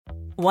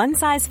One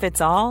size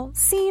fits all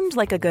seemed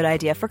like a good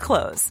idea for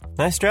clothes.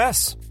 Nice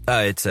dress.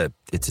 It's a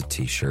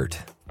t-shirt.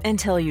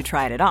 Until you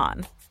tried it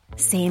on.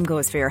 Same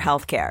goes for your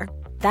healthcare.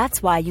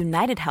 That's why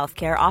United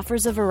Healthcare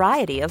offers a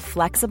variety of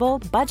flexible,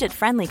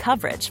 budget-friendly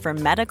coverage for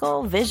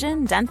medical,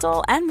 vision,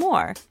 dental, and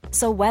more.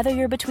 So whether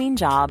you're between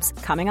jobs,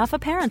 coming off a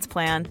parent's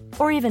plan,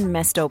 or even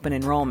missed open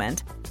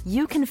enrollment,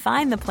 you can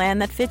find the plan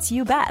that fits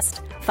you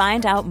best.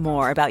 Find out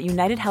more about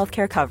United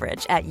Healthcare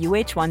coverage at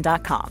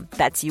uh1.com.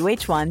 That's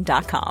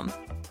uh1.com.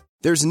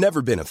 There's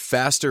never been a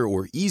faster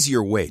or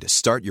easier way to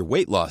start your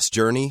weight loss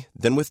journey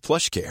than with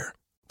PlushCare.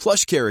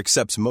 PlushCare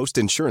accepts most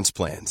insurance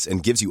plans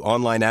and gives you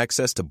online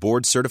access to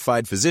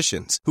board-certified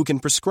physicians who can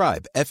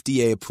prescribe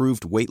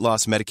FDA-approved weight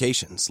loss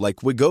medications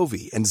like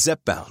Wegovy and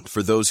Zepbound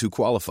for those who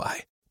qualify.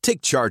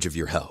 Take charge of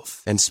your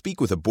health and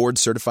speak with a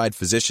board-certified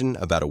physician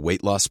about a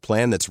weight loss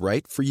plan that's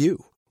right for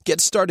you.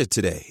 Get started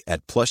today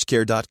at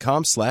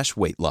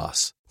plushcare.com/weight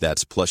loss.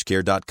 That's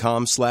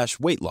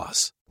plushcare.com/weight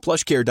loss.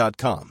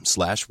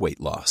 plushcare.com/weight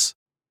loss.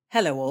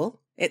 Hello all,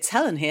 it's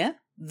Helen here,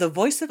 the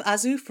voice of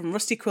Azu from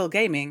Rusty Quill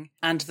Gaming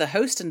and the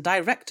host and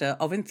director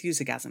of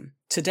Enthusiasm.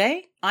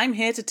 Today, I'm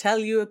here to tell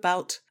you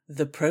about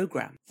The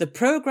Program. The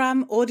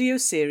Program audio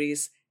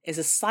series is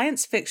a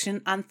science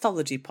fiction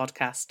anthology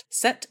podcast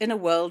set in a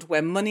world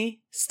where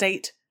money,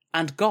 state,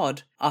 and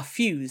God are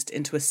fused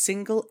into a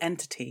single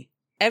entity.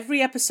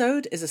 Every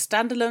episode is a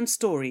standalone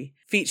story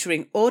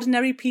featuring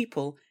ordinary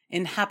people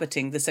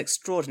inhabiting this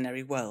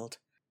extraordinary world.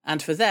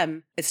 And for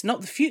them, it's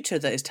not the future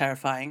that is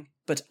terrifying,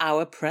 but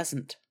our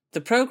present. The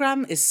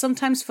program is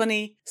sometimes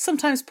funny,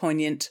 sometimes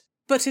poignant,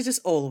 but it is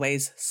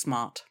always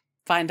smart.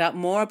 Find out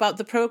more about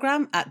the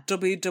program at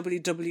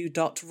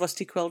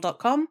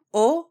www.rustyquill.com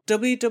or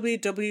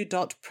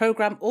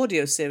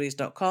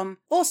www.programaudioseries.com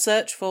or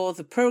search for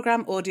the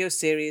Program Audio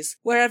Series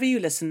wherever you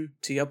listen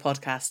to your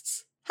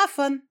podcasts. Have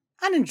fun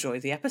and enjoy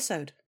the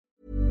episode.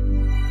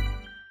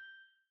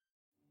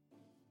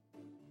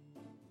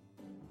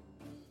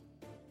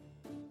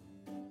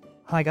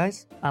 Hi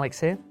guys, Alex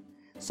here.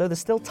 So there's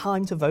still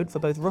time to vote for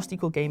both Rusty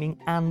Quill Gaming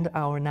and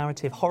our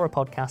narrative horror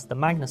podcast, The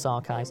Magnus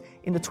Archives,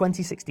 in the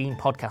 2016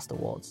 Podcast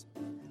Awards.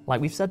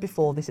 Like we've said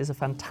before, this is a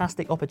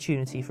fantastic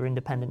opportunity for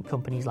independent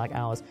companies like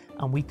ours,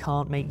 and we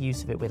can't make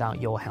use of it without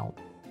your help.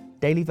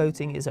 Daily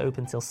voting is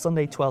open till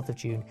Sunday 12th of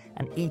June,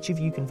 and each of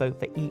you can vote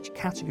for each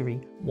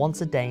category once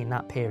a day in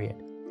that period.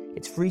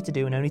 It's free to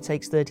do and only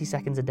takes 30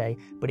 seconds a day,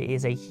 but it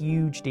is a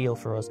huge deal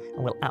for us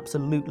and will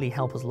absolutely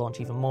help us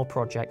launch even more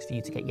projects for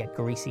you to get your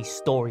greasy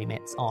story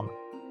mitts on.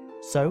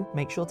 So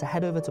make sure to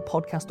head over to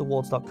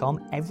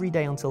podcastawards.com every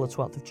day until the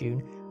 12th of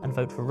June and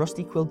vote for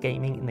Rusty Quill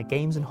Gaming in the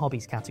Games and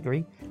Hobbies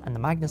category and the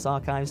Magnus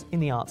Archives in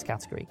the Arts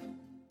category.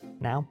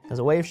 Now, as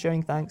a way of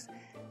showing thanks,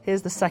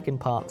 here's the second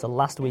part to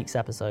last week's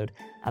episode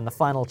and the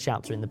final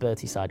chapter in the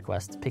Bertie side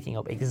quest, picking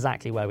up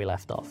exactly where we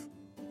left off.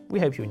 We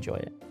hope you enjoy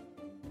it.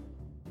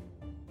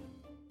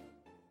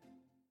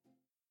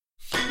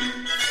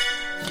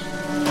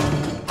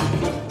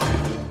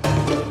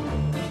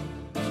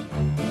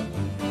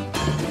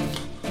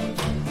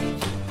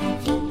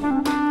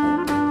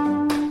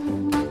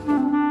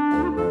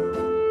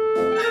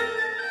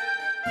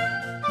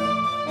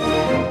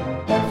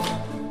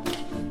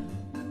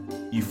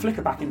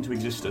 Flicker back into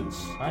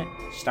existence, right,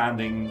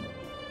 standing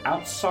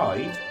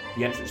outside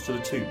the entrance to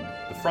the tomb.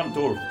 The front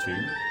door of the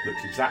tomb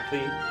looks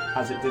exactly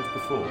as it did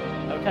before.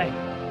 Okay.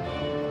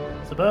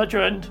 Sir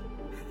Bertrand.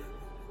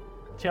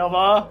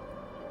 Chelvar.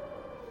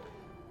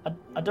 I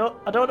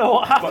don't know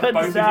what happens but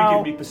both now. of you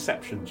give me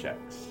perception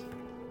checks.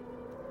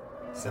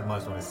 7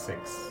 minus 1 is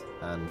 6.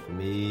 And for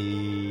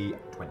me,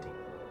 20.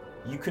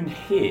 You can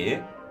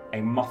hear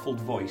a muffled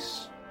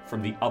voice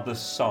from the other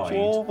side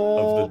of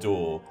the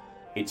door.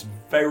 It's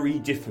very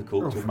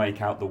difficult to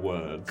make out the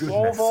words.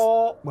 Goodness.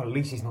 Well, at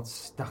least he's not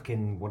stuck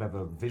in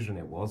whatever vision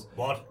it was.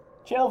 What?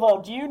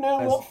 Chelvar, do you know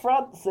what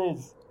France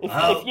is? If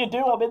you do,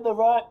 I'm in the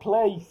right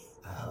place.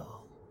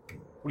 Oh.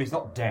 Well, he's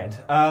not dead.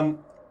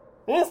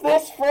 Is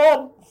this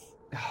France?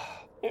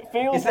 It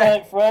feels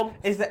like France.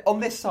 Is there, on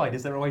this side,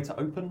 is there a way to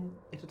open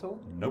it at all?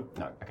 Nope.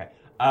 No, okay.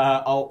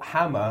 I'll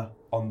hammer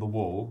on the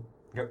wall.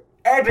 Go,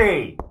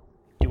 Eddie!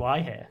 Do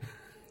I hear?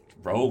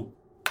 Roll.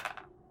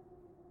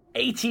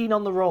 18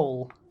 on the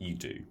roll. You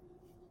do.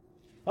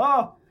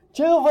 Ah,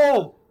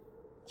 Chelvar!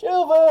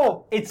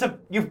 Chelvar!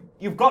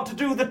 You've got to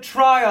do the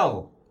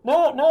trial.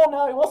 No,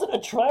 it wasn't a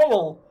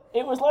trial.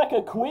 It was like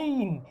a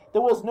queen.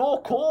 There was no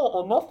court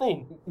or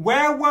nothing.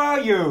 Where were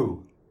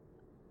you?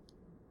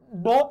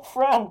 Not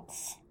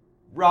France.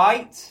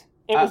 Right.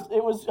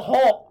 It was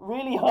hot,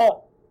 really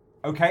hot.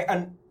 Okay,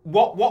 and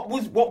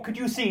what could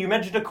you see? You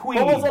mentioned a queen.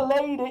 There was a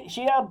lady.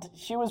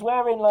 She was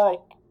wearing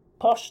like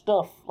posh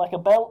stuff, like a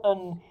belt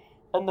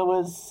and there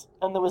was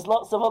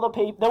lots of other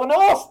people. There were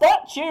no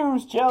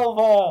statues,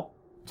 Chelvar.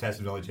 Test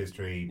of knowledge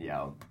history.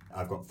 Yeah.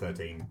 I've got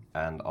 13.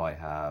 And I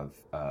have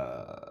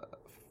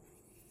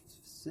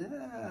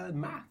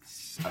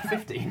maths at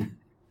 15.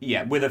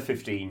 Yeah, with a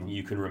 15,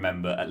 you can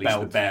remember at least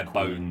Belt the bare queen.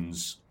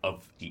 bones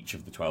of each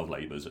of the 12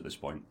 labours at this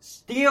point.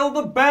 Steal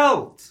the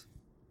belt!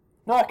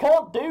 No, I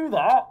can't do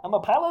that. I'm a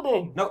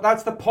paladin. No,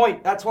 that's the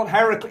point. That's what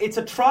Heracles... It's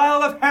a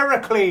trial of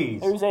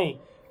Heracles. Who's he?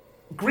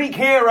 Greek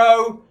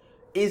hero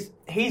he's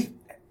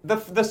the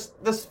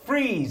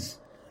frieze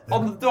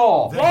on the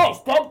door. Yeah,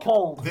 it's dead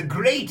cold. The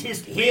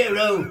greatest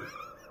hero.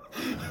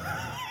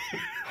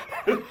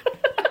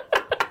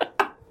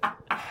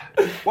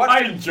 What?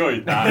 I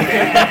enjoyed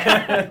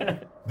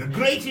that. The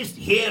greatest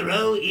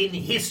hero in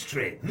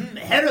history.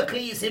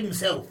 Heracles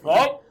himself.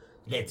 Right.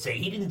 Let's say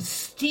he didn't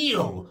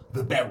steal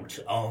the belt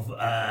of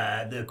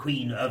the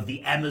Queen of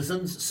the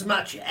Amazons so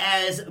much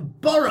as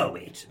borrow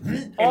it.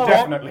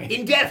 Indefinitely.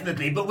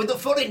 Indefinitely, but with the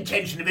full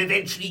intention of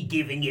eventually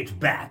giving it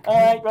back.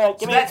 Right.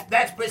 So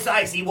that's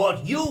precisely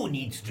what you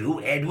need to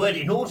do, Edward,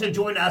 in order to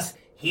join us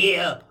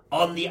here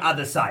on the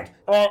other side.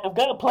 Alright, I've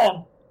got a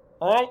plan.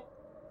 Alright?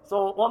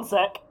 So, 1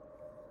 sec.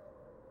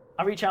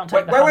 I reach out and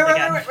take the hand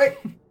again. Wait.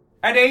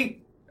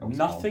 Eddie!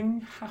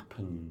 Nothing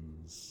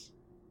happens.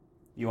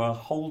 You are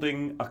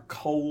holding a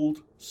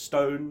cold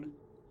stone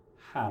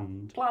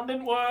hand. Plan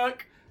didn't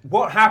work.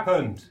 What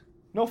happened?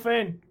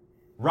 Nothing.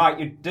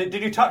 Right, did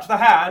you touch the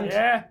hand?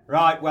 Yeah.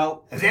 Right,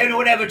 well... Has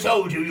anyone ever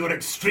told you you're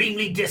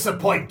extremely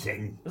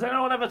disappointing? Has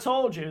anyone ever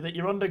told you that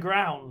you're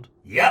underground?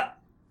 Yep.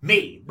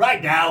 Me,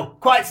 right now,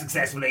 quite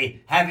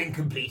successfully, having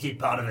completed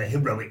part of a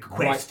heroic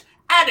quest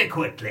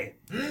adequately.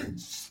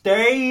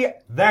 Stay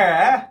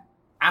there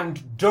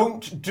and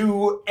don't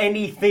do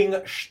anything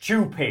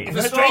stupid. If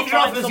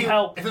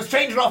a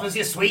stranger offers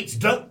you sweets,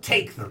 don't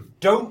take them.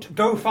 Don't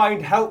go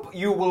find help,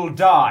 you will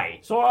die.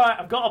 It's alright,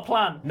 I've got a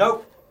plan.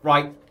 Nope.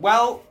 Right,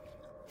 well,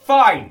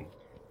 fine.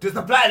 Does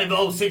the plan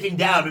involve sitting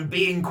down and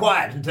being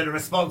quiet until a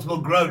responsible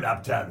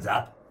grown-up turns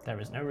up?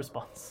 There is no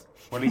response.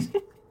 Well,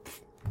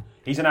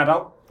 he's an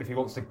adult. If he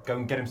wants to go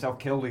and get himself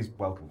killed, he's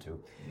welcome to.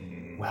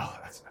 Well,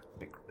 that's a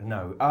big...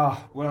 No.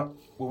 Well,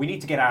 we need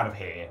to get out of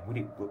here.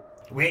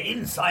 We're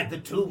inside the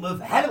tomb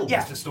of Hannibal,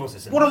 Mr.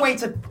 Storsison. What a way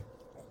to...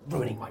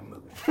 Ruining my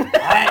mood. Look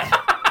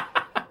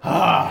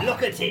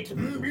at it.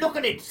 Look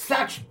at it.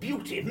 Such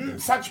beauty.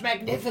 Such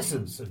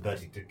magnificence. And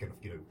Bertie kind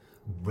of,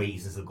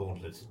 raises a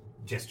gauntlet,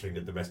 gesturing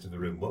at the rest of the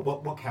room.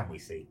 What can we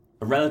see?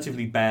 A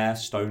relatively bare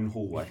stone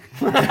hallway.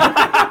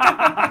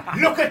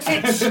 Look at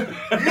it!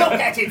 Look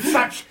at it!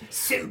 Such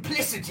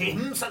simplicity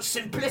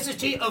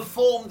of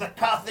form. The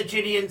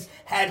Carthaginians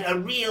had a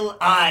real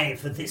eye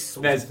for this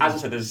sort of thing. As I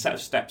said, there's a set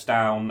of steps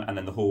down, and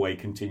then the hallway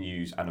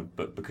continues,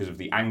 but because of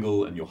the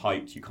angle and your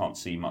height, you can't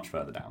see much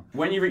further down.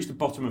 When you reach the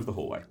bottom of the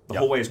hallway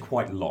hallway is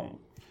quite long.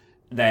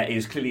 There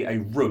is clearly a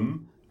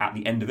room at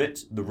the end of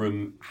it. The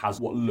room has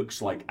what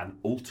looks like an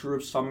altar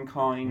of some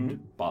kind,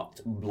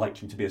 but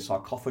likely to be a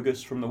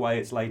sarcophagus from the way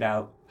it's laid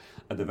out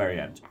at the very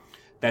end.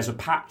 There's a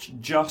patch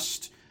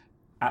just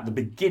at the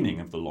beginning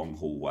of the long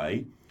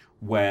hallway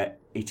where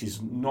it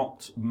is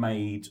not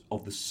made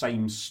of the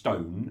same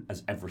stone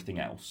as everything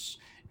else.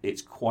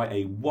 It's quite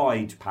a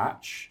wide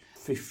patch,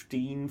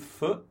 15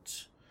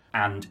 foot,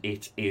 and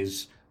it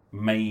is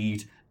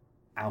made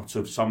out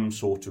of some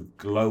sort of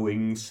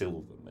glowing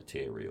silver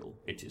material.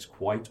 It is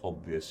quite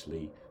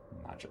obviously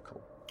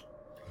magical.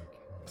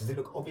 Does it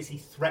look obviously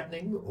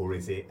threatening, or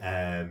is it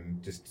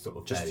just sort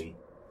of fairly...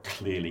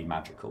 clearly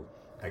magical?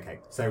 Okay,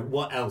 so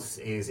what else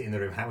is in the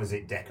room? How is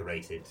it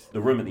decorated? The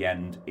room at the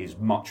end is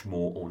much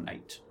more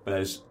ornate. But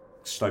there's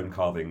stone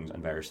carvings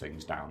and various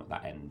things down at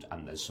that end,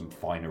 and there's some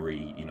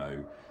finery,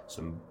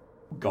 some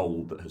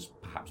gold that has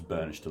perhaps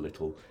burnished a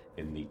little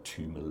in the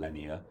 2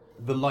 millennia.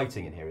 The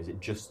lighting in here, is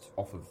it just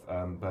off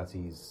of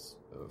Bertie's...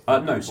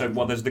 No, so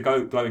there's the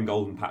glowing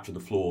golden patch of the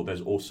floor. There's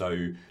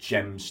also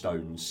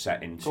gemstones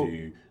set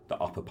into the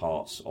upper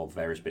parts of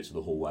various bits of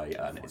the hallway,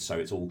 and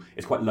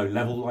it's quite low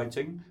level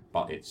lighting,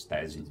 but it's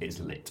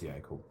lit. Yeah,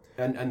 cool.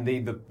 And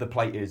the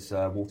plate is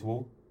wall to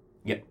wall.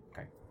 Yep.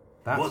 Okay.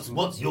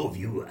 What's your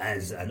view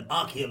as an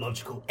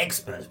archaeological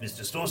expert,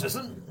 Mr.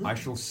 Storsison? I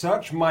shall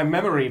search my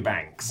memory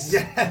banks.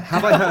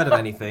 Have I heard of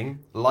anything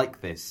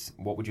like this?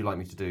 What would you like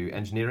me to do?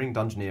 Engineering,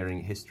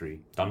 dungeoneering,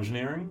 history?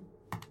 Dungeoneering?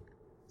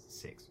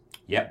 6.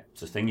 Yep,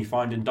 it's a thing you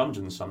find in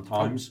dungeons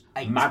sometimes.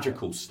 8.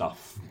 Magical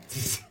stuff.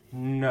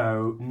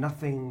 No,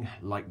 nothing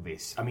like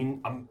this. I mean,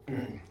 I'm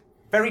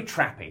very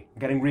trappy. I'm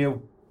getting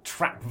real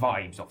trap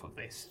vibes off of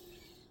this.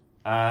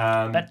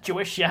 Bet you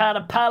wish you had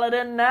a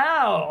paladin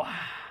now.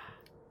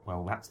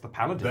 Well, that's the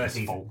paladin's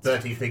fault.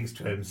 Bertie thinks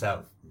to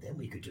himself, then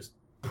we could just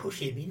push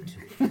him into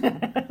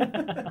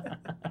it.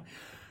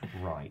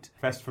 Right.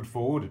 Best foot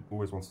forward,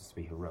 always wants us to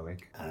be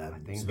heroic, I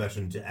think.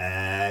 Bertrand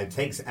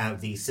takes out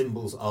the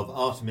symbols of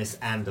Artemis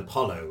and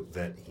Apollo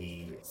that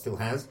he still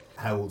has,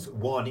 holds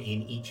one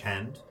in each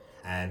hand,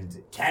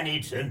 and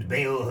Tanit and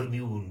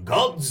Beelzebub,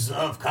 gods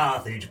of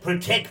Carthage,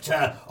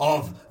 protector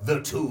of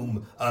the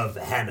tomb of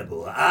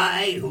Hannibal.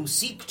 I, who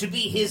seek to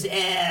be his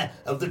heir,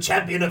 of the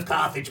champion of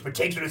Carthage,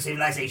 protector of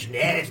civilization,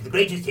 heir to the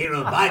greatest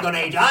hero of bygone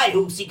age, I,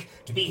 who seek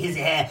to be his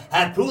heir,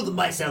 have proven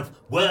myself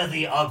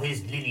worthy of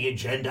his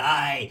lineage, and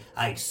I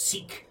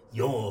seek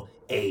your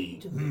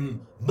aid.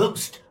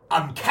 Most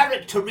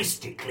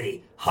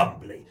uncharacteristically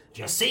humbly.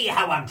 Do you see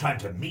how I'm trying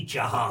to meet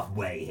you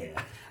halfway here?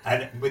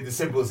 And with the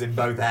symbols in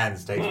both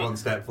hands, takes one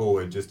step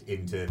forward just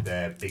into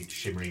their big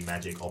shimmery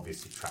magic,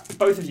 obviously trapped.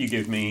 Both of you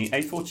give me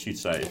a fortitude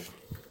save.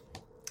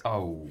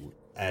 Oh.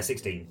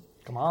 16.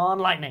 Come on,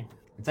 lightning.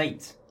 It's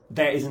 8.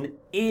 There is an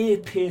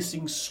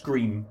ear-piercing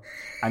scream,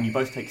 and you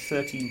both take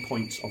 13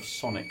 points of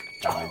sonic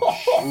damage.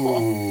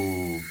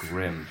 Ooh,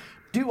 grim.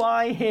 Do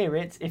I hear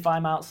it if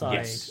I'm outside?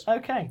 Yes.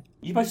 Okay.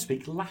 You both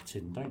speak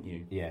Latin, don't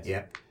you? Yes.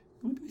 Yep.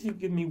 Would both of you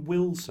give me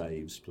will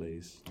saves,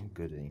 please? Oh,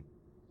 goody.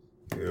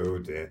 Oh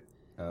dear.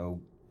 Oh,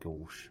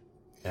 gosh.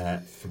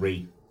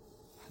 3.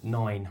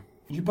 9.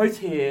 You both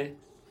hear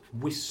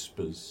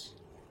whispers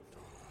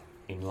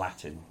in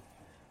Latin.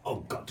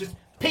 Oh God, just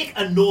pick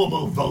a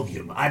normal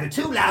volume, either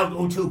too loud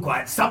or too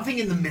quiet. Something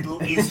in the middle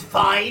is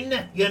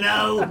fine, you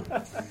know?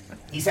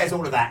 He says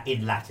all of that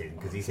in Latin,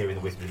 because he's hearing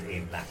the whispers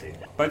in Latin.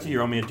 Both of you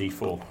roll me a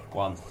d4.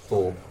 1.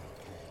 4.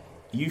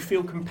 You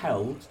feel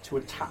compelled to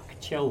attack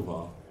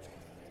Chelvar.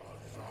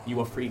 You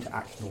are free to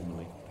act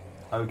normally.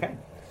 Okay.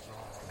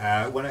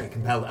 When I'm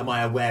compelled, am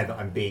I aware that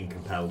I'm being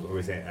compelled, or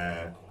is it...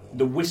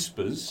 The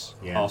whispers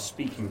Yeah. are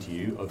speaking to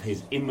you of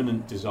his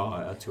imminent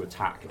desire to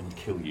attack and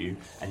kill you,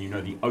 and you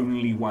know the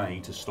only way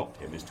to stop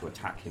him is to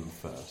attack him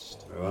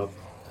first. Well,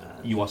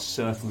 You are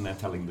certain they're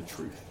telling the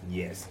truth.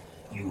 yes.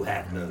 You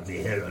have known me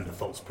here under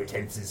false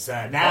pretenses,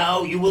 sir.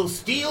 Now you will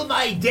steal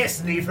my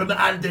destiny from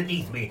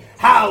underneath me.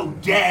 How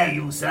dare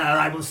you, sir?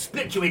 I will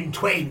split you in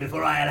twain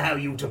before I allow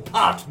you to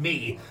part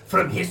me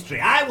from history.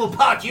 I will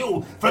part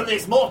you from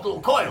this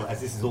mortal coil.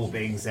 As this is all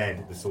being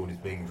said, the sword is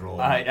being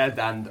drawn.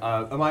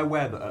 Am I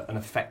aware that an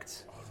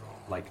effect,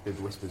 like the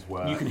whispers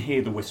were... You can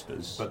hear the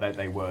whispers. But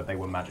they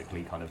were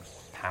magically kind of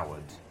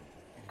powered.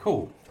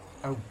 Cool.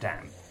 Oh,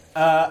 damn.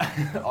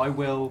 I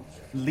will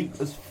leap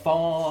as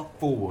far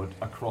forward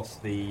across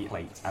the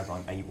plate as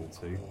I'm able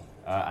to,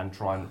 and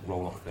try and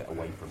roll off it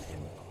away from him.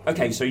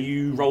 Okay, so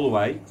you roll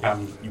away,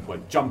 and you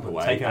jump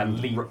away, Take a and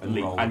leap and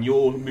roll. and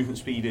your movement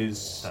speed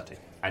is 30.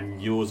 and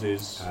yours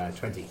is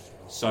 20.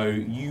 So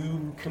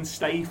you can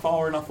stay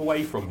far enough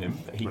away from him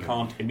that he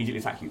can't immediately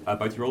attack you.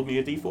 Both you rolled me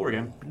a d4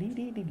 again.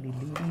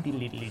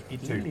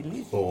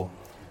 2. 4.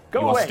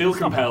 Go you away. are still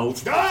Stop it.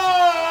 compelled.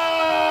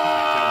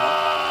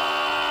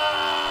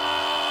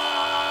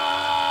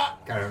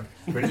 Carry on.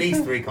 For at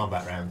least 3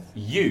 combat rounds.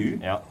 You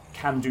Yeah.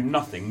 can do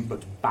nothing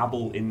but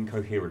babble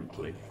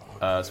incoherently.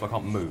 So I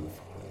can't move.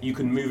 You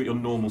can move at your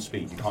normal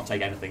speed. You can't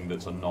take anything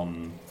that's a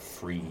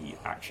non-free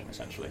action,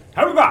 essentially.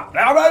 Make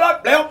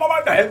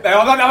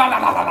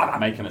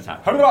an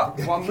attack. Well,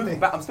 I'm moving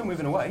back. I'm still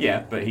moving away.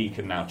 Yeah, but he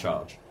can now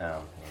charge.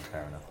 Oh,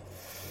 fair enough.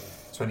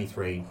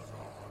 23.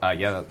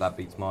 Yeah, that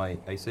beats my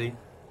AC.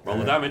 Roll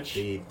the damage.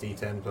 The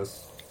D10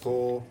 plus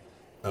 4.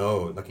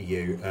 Oh, lucky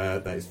you.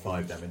 That is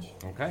 5 damage.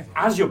 Okay.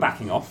 As you're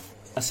backing off,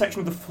 a section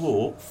of the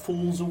floor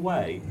falls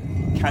away.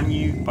 Can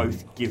you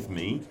both give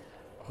me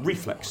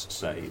reflex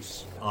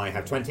saves? I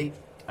have 20.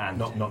 And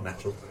not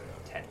natural.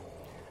 10.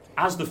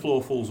 As the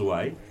floor falls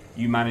away,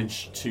 you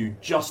manage to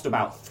just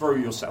about throw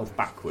yourself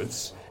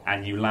backwards,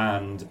 and you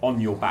land on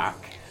your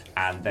back,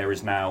 and there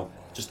is now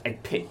just a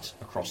pit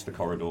across the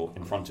corridor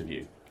in front of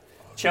you.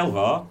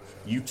 Chelvar,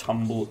 you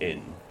tumble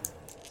in.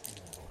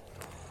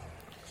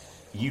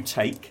 You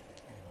take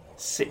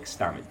 6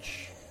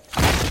 damage.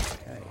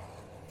 Okay.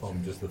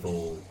 From just the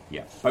fall.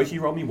 Yeah. Both of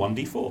you roll me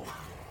 1d4.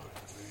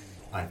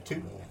 I have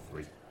 2.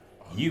 3.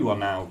 You are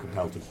now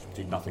compelled to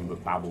do nothing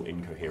but babble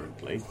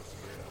incoherently.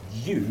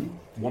 You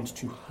want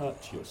to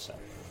hurt yourself.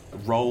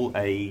 Roll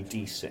a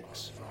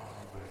d6.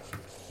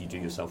 You do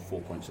yourself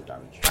 4 points of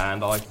damage.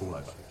 And I fall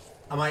over.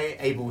 Am I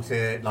able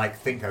to,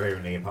 think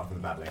coherently apart from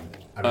the babbling?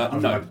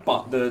 No,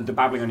 but the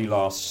babbling only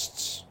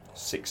lasts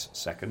 6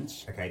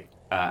 seconds. Okay.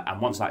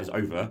 And once that is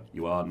over,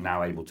 you are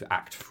now able to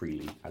act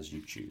freely as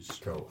you choose.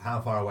 Cool.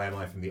 How far away am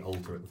I from the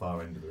altar at the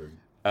far end of the room?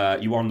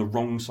 You are on the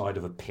wrong side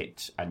of a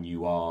pit, and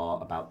you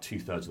are about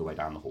 2/3 of the way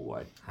down the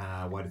hallway.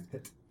 How wide is the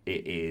pit?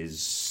 It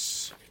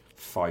is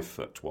 5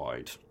 foot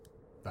wide.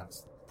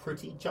 That's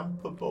pretty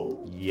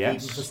jumpable.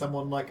 Yes. Even for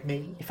someone like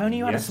me. If only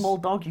you had a small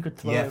dog you could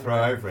throw over.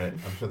 throw over it.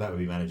 I'm sure that would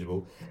be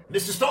manageable.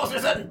 Mr.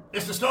 Storcison!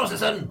 Mr.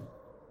 Storcison!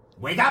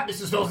 Wake up,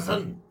 Mr.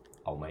 Storcison!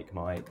 I'll make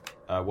my...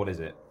 what is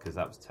it? Because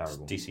that was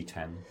terrible. DC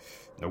 10.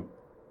 Nope.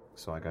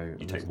 So I go...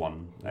 You take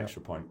 1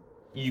 extra point.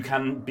 You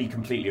can be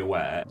completely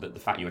aware that the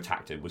fact you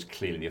attacked him was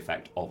clearly the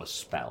effect of a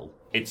spell.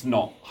 It's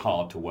not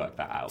hard to work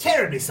that out.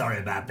 Terribly sorry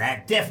about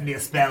that. Definitely a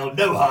spell.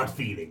 No hard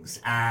feelings.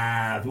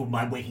 If you wouldn't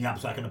mind waking up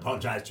so I can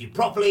apologise to you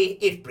properly,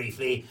 if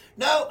briefly.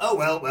 No? Oh,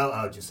 well,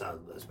 I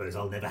suppose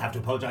I'll never have to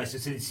apologise to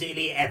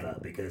sincerely ever,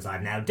 because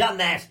I've now done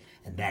that,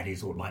 and that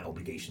is all my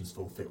obligations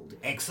fulfilled.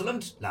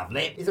 Excellent.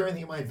 Lovely. Is there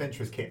anything in my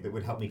adventurer's kit that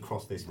would help me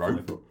cross this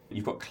rope?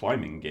 You've got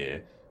climbing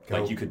gear. Cool.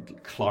 Like you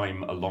could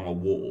climb along a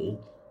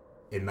wall.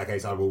 In that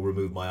case, I will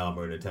remove my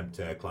armour and attempt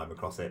to climb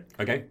across it.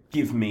 Okay.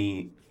 Give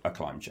me a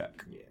climb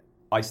check. Yeah.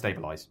 I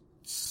stabilise.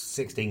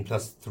 16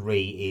 plus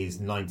 3 is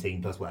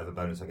 19 plus whatever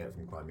bonus I get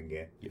from climbing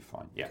gear. You're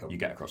fine. Yeah, Cool. you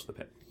get across the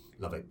pit.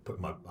 Love it. Put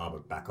my armour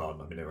back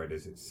on. I mean, there it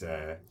is. It's...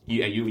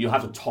 You'll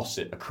have to toss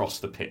it across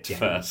the pit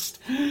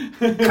first.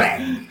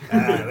 Clang!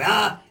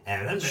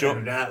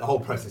 Sure. The whole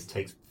process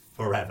takes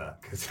forever.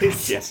 Cause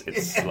it's... Yes,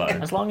 it's slow.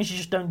 As long as you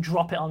just don't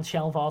drop it on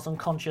Shelvar's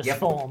unconscious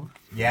form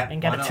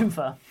and get why a not?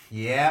 twofer.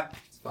 Yep,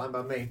 it's fine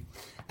by me.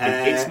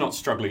 It's not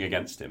struggling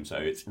against him, so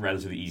it's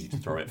relatively easy to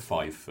throw it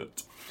 5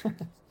 foot.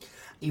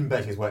 Even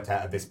Bertie has worked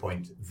out at this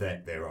point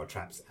that there are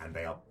traps, and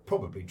they are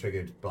probably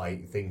triggered by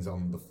things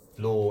on the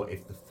floor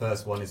if the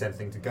first one is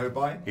anything to go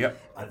by. Yep.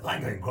 If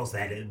I'm going across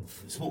that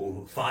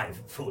small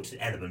 5-foot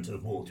element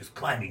of wall, just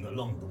climbing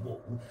along the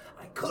wall,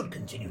 I could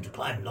continue to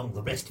climb along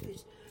the rest of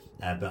it.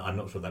 But I'm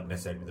not sure that would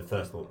necessarily be the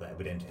first thought that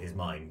would enter his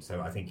mind.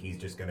 So I think he's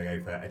just going to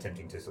go for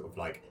attempting to sort of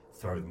like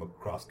throw them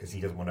across because he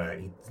doesn't want to.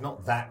 He's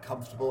not that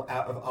comfortable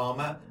out of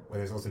armour where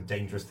there's also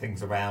dangerous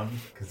things around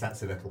because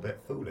that's a little bit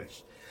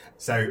foolish.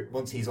 So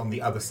once he's on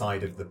the other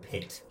side of the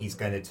pit, he's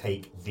going to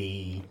take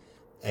the.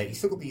 He's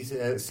still got these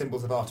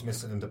symbols of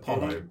Artemis and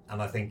Apollo,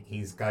 and I think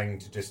he's going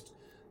to just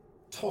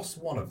toss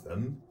one of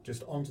them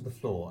just onto the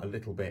floor a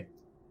little bit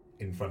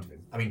in front of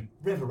him. I mean,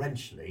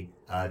 reverentially,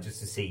 just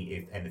to see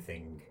if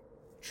anything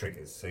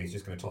triggers. So he's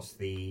just going to toss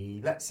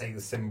let's say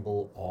the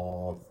symbol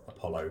of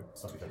Apollo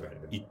slightly further ahead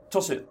of him. You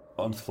toss it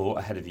on the floor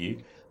ahead of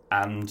you,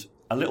 and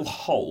a little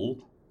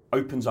hole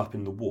opens up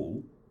in the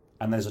wall,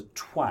 and there's a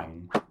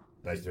twang.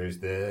 Goes through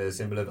the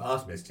symbol of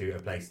Artemis to a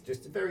place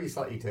just very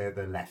slightly to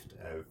the left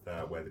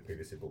of where the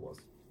previous symbol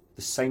was.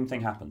 The same thing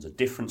happens. A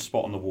different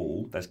spot on the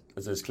wall.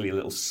 There's clearly a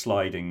little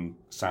sliding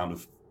sound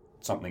of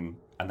something,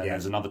 and then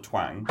there's another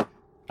twang,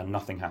 and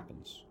nothing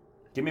happens.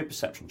 Give me a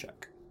perception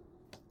check.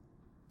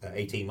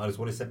 18 minus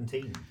 1 is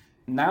 17.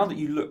 Now that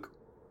you look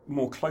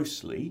more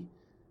closely,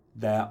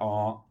 there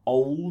are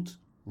old,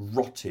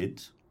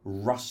 rotted,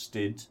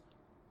 rusted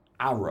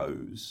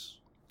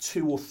arrows,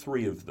 2 or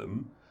 3 of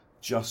them,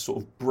 just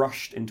sort of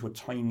brushed into a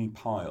tiny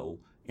pile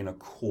in a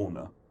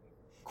corner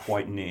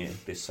quite near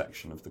this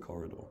section of the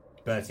corridor.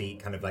 Bertie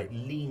kind of like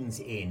leans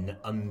in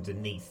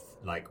underneath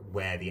like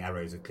where the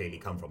arrows have clearly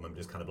come from and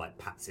just kind of like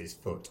pats his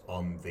foot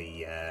on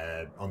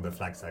the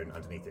flagstone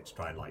underneath it to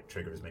try and like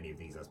trigger as many of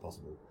these as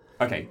possible.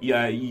 Okay,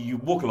 yeah, you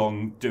walk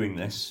along doing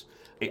this.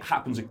 It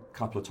happens a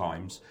couple of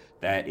times.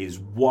 There is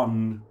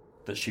one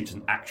that shoots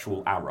an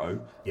actual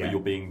arrow, but you're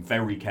being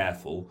very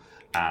careful,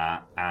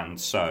 and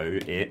so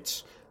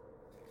it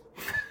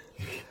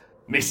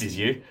misses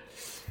you.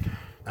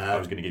 I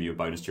was going to give you a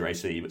bonus to your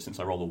AC, but since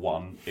I rolled a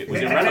 1, it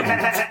was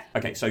irrelevant.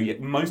 Okay, so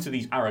most of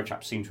these arrow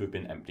traps seem to have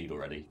been emptied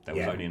already. There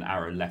was only an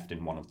arrow left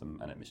in one of them,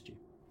 and it missed you.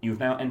 You have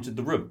now entered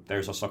the room. There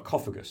is a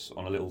sarcophagus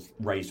on a little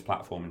raised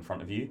platform in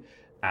front of you,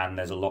 and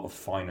there's a lot of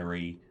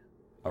finery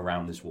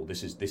around this wall.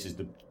 This is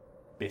the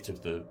bit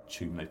of the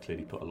tomb they've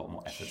clearly put a lot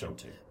more effort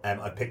into.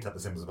 I've picked up the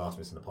symbols of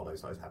Artemis and Apollo,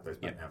 so I have those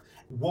back now.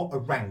 What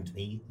around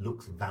me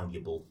looks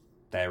valuable?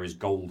 There is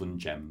gold and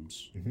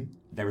gems. Mm-hmm.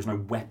 There is no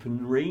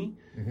weaponry,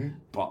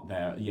 but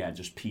there are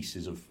just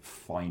pieces of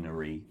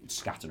finery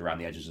scattered around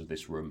the edges of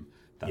this room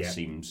that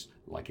seems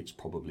like it's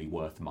probably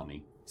worth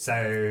money.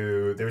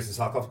 So there is a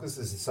sarcophagus.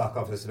 Is the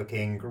sarcophagus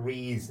looking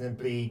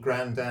reasonably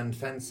grand and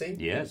fancy?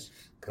 Yes.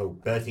 Cool.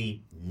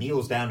 Bertie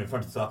kneels down in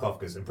front of the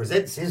sarcophagus and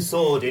presents his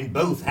sword in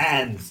both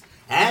hands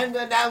and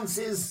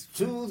announces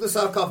to the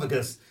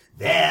sarcophagus,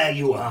 "There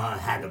you are,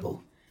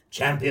 Hannibal.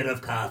 Champion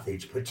of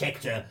Carthage,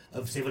 protector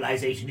of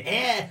civilization,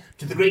 heir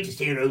to the greatest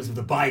heroes of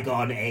the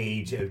bygone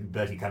age."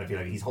 Bertie kind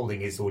of, he's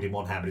holding his sword in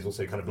one hand, but he's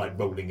also kind of like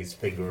rolling his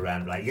finger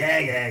around like,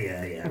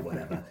 yeah,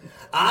 whatever.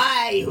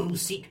 "I, who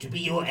seek to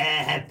be your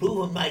heir, have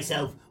proven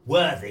myself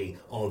worthy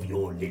of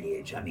your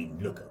lineage." I mean,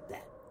 look at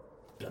that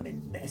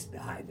blooming mess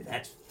behind me.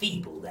 That's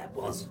feeble, that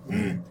was.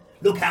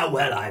 Look how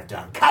well I've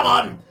done. Come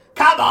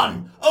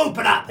on,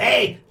 open up,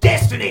 eh?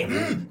 Destiny,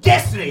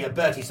 destiny! And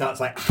Bertie starts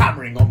like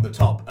hammering on the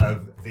top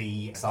of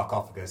the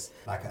sarcophagus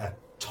like a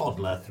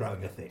toddler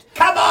throwing a fit.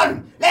 Come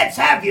on, let's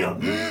have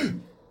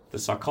you. The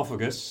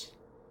sarcophagus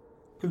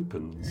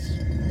opens.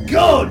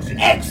 Good,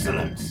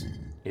 excellent.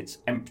 It's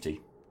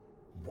empty.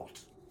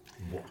 What?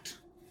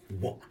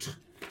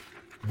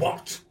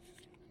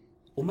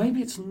 Or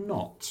maybe it's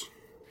not.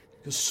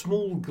 A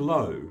small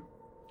glow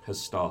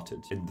has started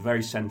in the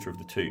very centre of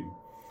the tomb.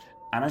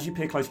 And as you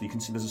peer closely, you can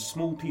see there's a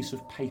small piece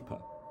of paper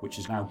which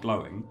is now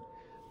glowing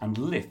and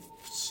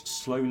lifts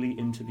slowly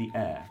into the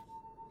air.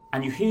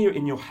 And you hear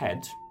in your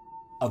head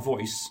a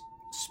voice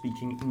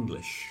speaking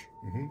English.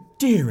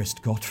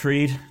 Dearest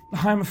Gottfried,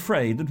 I am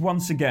afraid that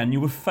once again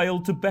you have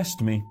failed to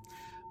best me.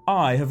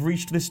 I have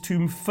reached this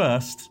tomb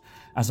first,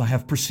 as I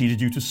have preceded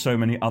you to so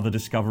many other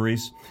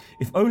discoveries.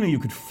 If only you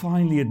could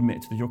finally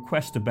admit that your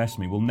quest to best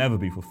me will never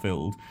be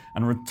fulfilled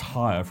and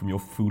retire from your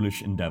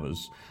foolish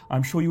endeavours,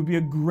 I'm sure you would be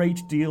a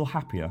great deal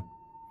happier.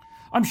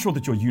 I'm sure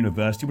that your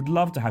university would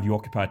love to have you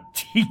occupy a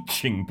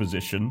teaching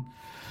position,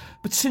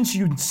 but since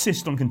you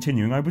insist on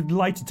continuing, I would be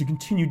delighted to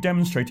continue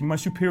demonstrating my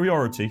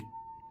superiority.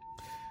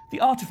 The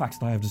artefacts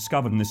that I have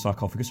discovered in this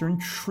sarcophagus are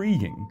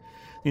intriguing.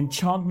 The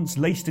enchantments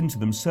laced into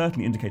them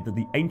certainly indicate that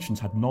the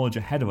ancients had knowledge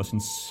ahead of us in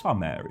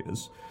some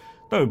areas,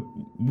 though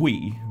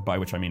we, by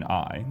which I mean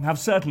I, have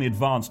certainly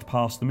advanced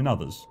past them in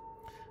others,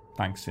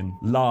 thanks in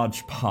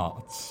large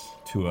parts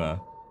to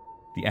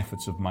the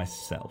efforts of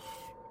myself.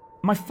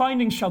 My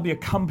findings shall be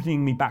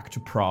accompanying me back to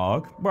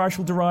Prague, where I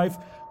shall derive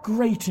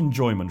great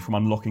enjoyment from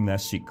unlocking their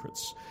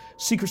secrets.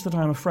 Secrets that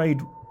I am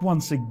afraid,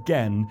 once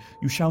again,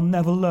 you shall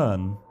never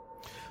learn.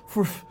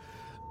 For if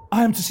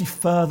I am to see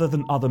further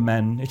than other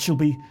men, it shall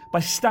be by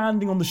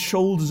standing on the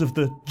shoulders of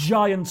the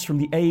giants from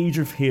the age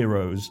of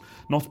heroes,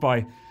 not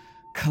by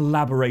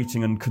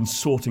collaborating and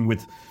consorting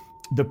with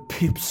the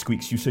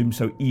pipsqueaks you seem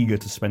so eager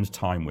to spend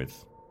time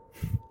with.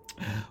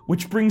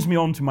 Which brings me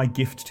on to my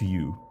gift to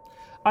you.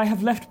 I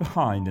have left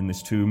behind in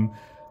this tomb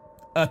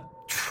a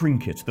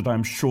trinket that I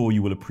am sure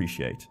you will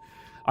appreciate.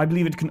 I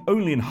believe it can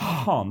only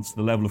enhance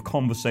the level of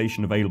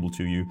conversation available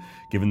to you,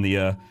 given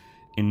the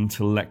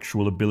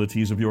intellectual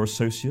abilities of your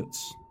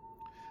associates.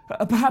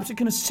 Perhaps it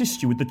can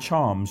assist you with the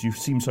charms you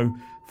seem so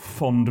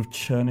fond of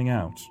churning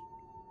out.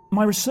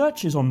 My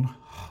researches on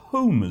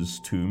Homer's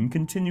tomb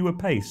continue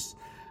apace,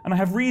 and I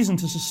have reason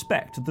to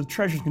suspect that the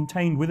treasures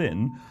contained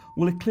within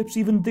will eclipse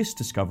even this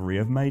discovery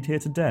I've made here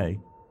today.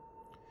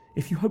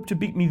 If you hope to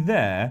beat me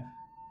there,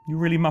 you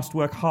really must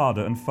work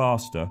harder and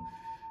faster.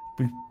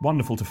 It would be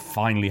wonderful to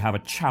finally have a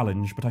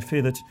challenge, but I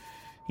fear that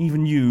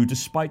even you,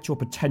 despite your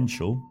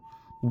potential,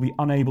 will be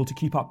unable to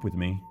keep up with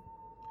me.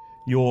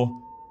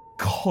 Your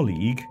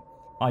colleague,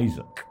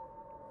 Isaac.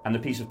 And the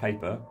piece of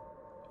paper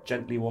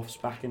gently wafts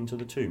back into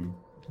the tomb.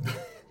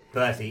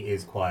 Bertie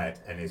is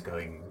quiet and is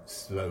going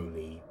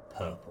slowly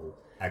purple.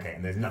 Okay,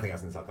 and there's nothing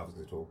else in the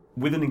sarcophagus at all.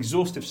 With an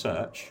exhaustive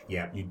search,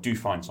 yeah, you do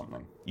find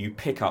something. You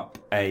pick up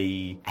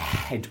a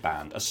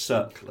headband, a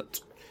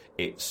circlet.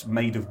 It's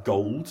made of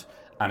gold,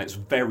 and it's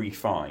very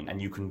fine,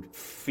 and you can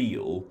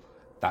feel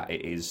that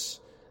it is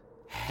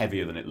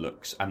heavier than it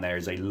looks, and there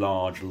is a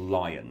large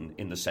lion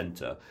in the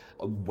centre,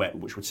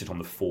 which would sit on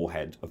the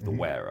forehead of the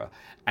wearer,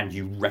 and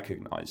you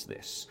recognise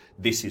this.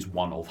 This is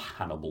one of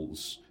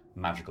Hannibal's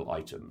magical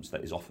items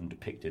that is often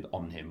depicted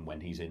on him when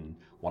he's in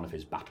one of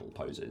his battle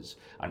poses,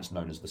 and it's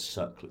known as the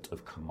Circlet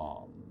of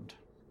Command.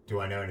 Do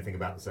I know anything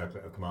about the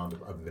Circlet of Command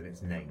other than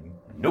its name?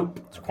 Nope.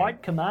 It's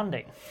quite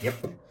commanding.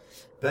 Yep.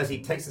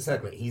 Bertie takes the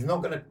circlet. He's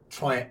not going to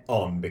try it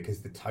on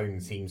because the tone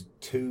seems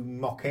too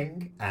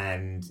mocking,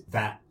 and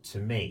that, to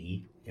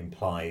me,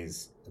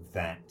 implies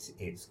that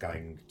it's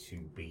going to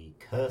be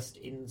cursed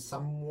in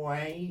some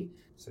way.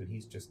 So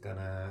he's just going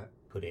to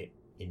put it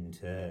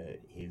into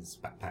his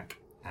backpack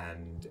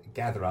and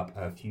gather up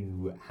a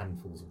few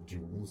handfuls of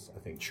jewels, I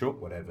think, sure,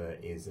 whatever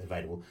is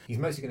available. He's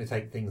mostly going to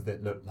take things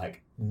that look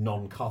like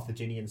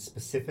non-Carthaginian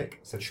specific,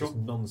 so it's just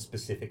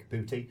non-specific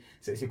booty.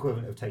 So it's the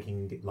equivalent of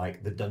taking,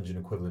 like, the dungeon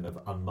equivalent of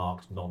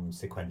unmarked,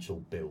 non-sequential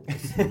bills.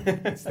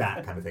 It's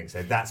that kind of thing.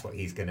 So that's what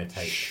he's going to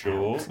take.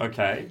 Sure,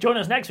 okay. Join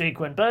us next week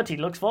when Bertie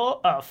looks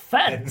for a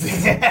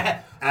fence.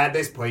 At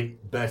this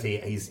point, Bertie,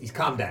 he's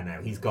calmed down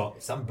now. He's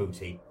got some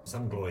booty,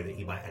 some glory that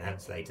he might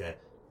enhance later,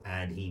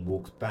 and he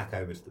walks back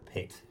over to the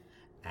pit.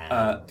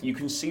 And you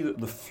can see that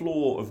the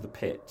floor of the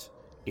pit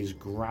is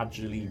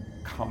gradually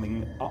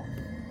coming up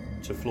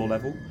to floor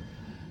level.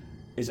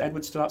 Is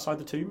Edward still outside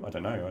the tomb? I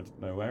don't know. I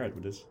don't know where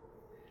Edward is.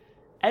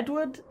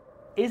 Edward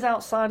is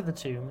outside of the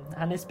tomb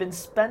and has been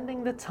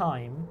spending the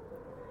time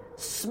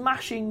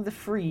smashing the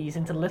frieze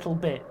into little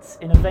bits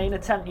in a vain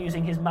attempt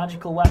using his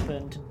magical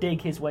weapon to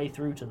dig his way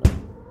through to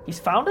them. He's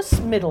found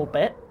a middle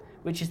bit,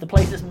 which is the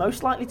place that's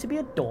most likely to be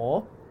a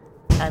door,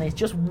 and is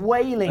just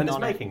wailing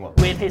on it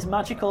with his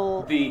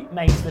magical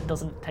mace that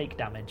doesn't take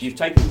damage. You've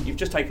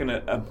just taken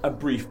a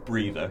brief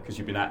breather because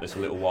you've been at this a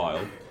little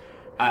while,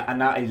 and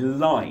now a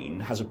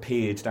line has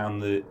appeared down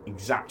the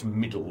exact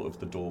middle of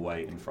the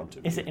doorway in front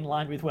of you. Is it in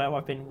line with where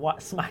I've been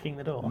smacking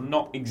the door?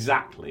 Not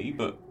exactly,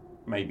 but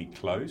maybe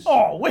close.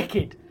 Oh,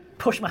 wicked!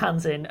 Push my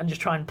hands in and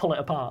just try and pull it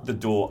apart. The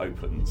door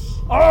opens.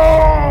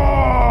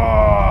 Oh!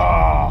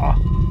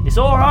 It's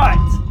all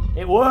right.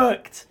 It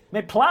worked.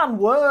 My plan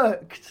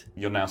worked.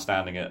 You're now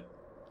standing at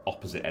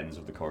opposite ends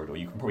of the corridor.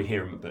 You can probably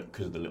hear him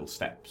because of the little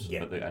steps,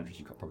 but the entrance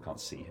you probably can't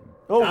see him.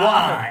 Oh,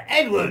 wow.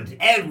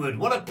 Edward,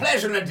 what a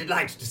pleasure and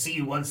delight to see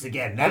you once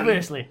again. Now,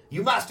 obviously.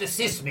 You must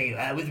assist me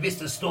with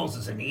Mr.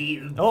 Stolzerson.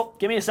 He... Oh,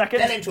 give me a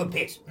second. Fell into a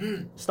pit.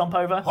 Stomp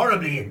over.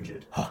 Horribly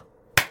injured.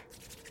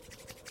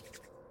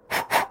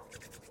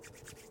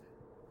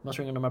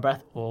 Muttering under my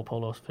breath. Oh,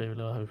 Polos.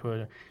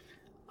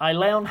 I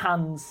lay on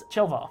hands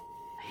Chelvar,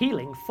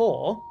 healing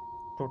for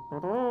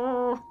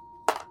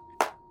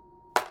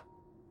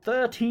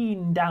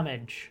 13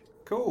 damage.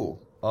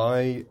 Cool.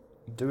 I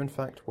do in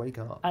fact wake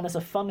up. And as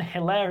a fun,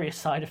 hilarious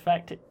side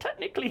effect, it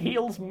technically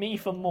heals me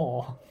for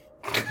more.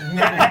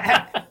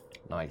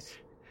 Nice.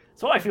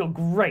 So I feel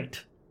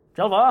great.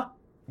 Chelvar?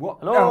 What?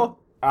 Hello? Oh.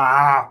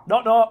 Ah.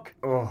 Knock knock.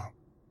 Oh.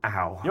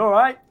 Ow. You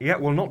alright? Yeah,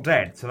 well, not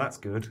dead, so that's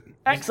good.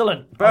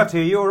 Excellent. Bertie,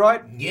 are you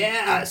alright?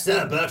 Yeah,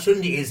 Sir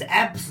Bertrand is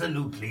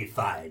absolutely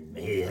fine.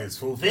 He has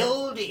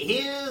fulfilled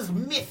his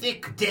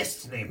mythic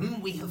destiny.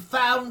 We have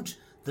found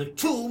the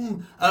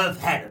tomb of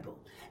Hannibal,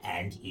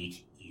 and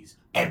it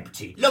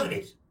empty. Look at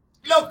it.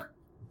 Look!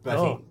 Bertie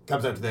Oh.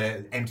 comes over to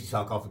the empty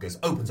sarcophagus,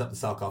 opens up the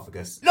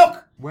sarcophagus.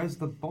 Look! Where's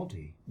the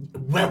body?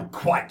 Well,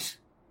 quite.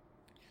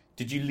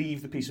 Did you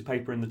leave the piece of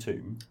paper in the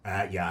tomb?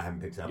 Yeah, I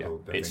haven't picked it up.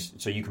 Yeah,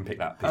 so you can pick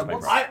that piece of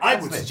paper up. I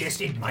would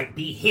suggest it might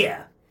be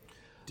here.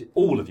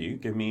 All of you,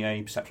 give me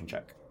a perception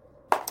check.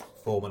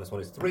 4 minus 1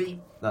 is 3.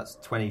 That's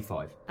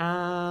 25.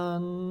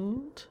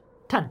 And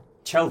 10.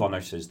 Chelvar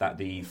notices that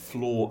the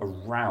floor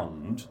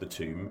around the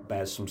tomb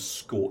bears some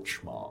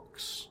scorch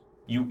marks.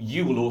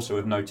 You will also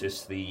have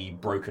noticed the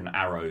broken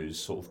arrows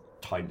sort of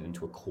tied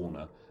into a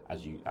corner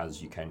as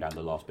you came down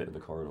the last bit of the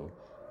corridor.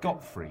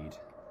 Gottfried,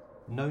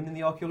 known in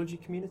the archaeology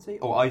community?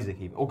 Or Isaac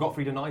even? Or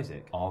Gottfried and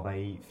Isaac? Are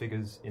they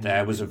figures in...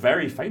 There was a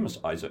very famous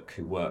Isaac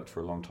who worked for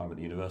a long time at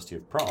the University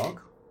of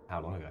Prague.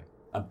 How long ago?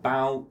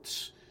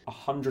 About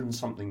 100 and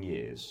something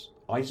years.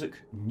 Isaac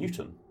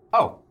Newton.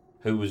 Oh.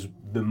 Who was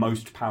the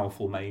most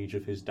powerful mage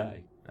of his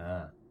day.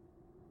 Ah.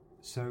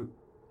 So,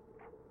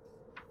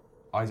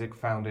 Isaac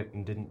found it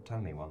and didn't tell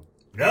anyone?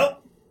 No.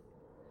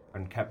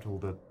 And kept all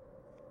the...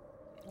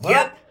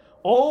 Yep.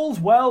 All's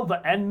well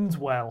that ends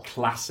well.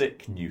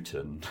 Classic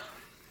Newton.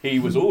 He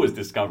was always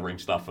discovering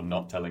stuff and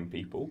not telling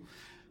people.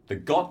 The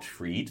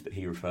Gottfried that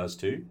he refers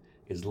to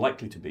is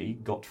likely to be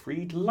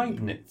Gottfried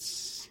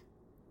Leibniz,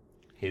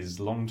 his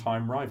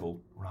longtime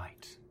rival.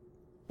 Right.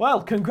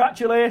 Well,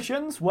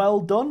 congratulations. Well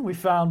done. We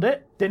found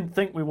it. Didn't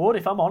think we would,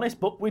 if I'm honest,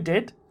 but we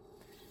did.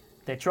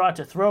 They tried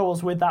to throw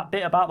us with that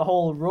bit about the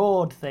whole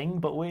road thing,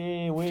 but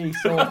we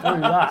saw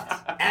through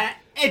that.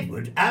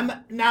 Edward,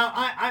 now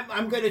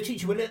I'm going to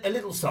teach you a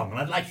little song, and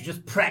I'd like you to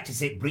just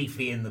practice it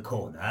briefly in the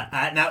corner.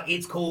 Now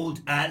it's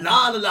called La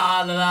La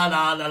La La La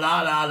La La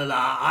La La La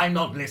La. I'm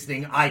not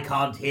listening. I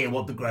can't hear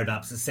what the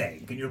grown-ups are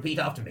saying. Can you repeat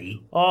after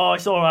me? Oh,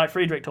 it's all right.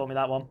 Friedrich told me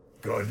that one.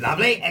 Good,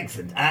 lovely,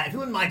 excellent. If you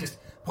wouldn't mind just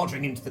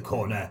pottering into the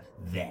corner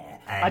there.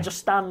 I just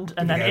stand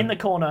and then go. in the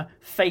corner,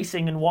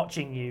 facing and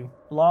watching you.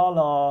 La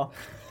la.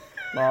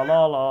 La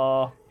la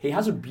la. He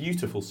has a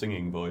beautiful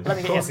singing voice.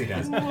 Of course he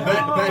does.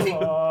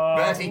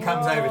 Bertie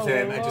comes over to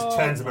him and just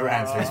turns him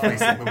around so he's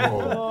facing the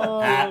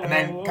wall. And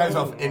then goes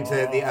off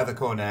into the other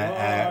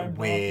corner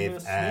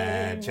with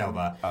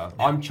Chelvar.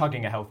 I'm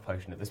chugging a health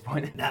potion at this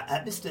point. Now,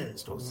 Mr.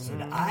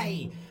 Storson,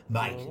 I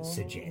might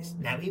suggest,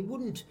 now it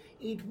wouldn't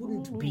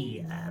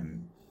be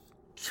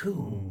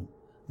too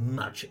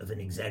much of an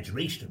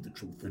exaggeration of the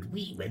truth that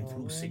we went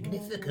through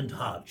significant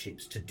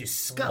hardships to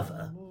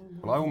discover.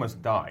 Well, I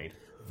almost died.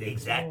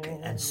 Exactly,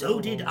 and so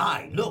did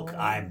I. Look,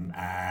 I'm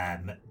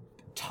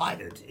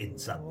tired in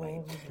some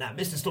way. Now,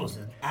 Mr.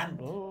 Storson,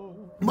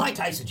 might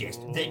I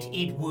suggest that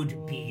it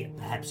would be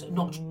perhaps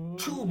not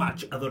too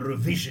much of a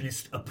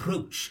revisionist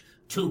approach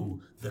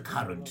to the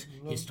current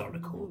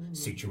historical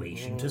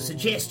situation to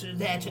suggest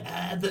that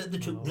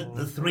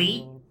the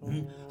three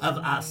of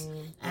us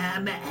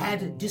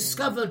had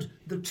discovered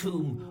the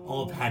tomb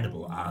of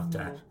Hannibal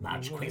after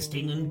much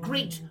questing and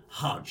great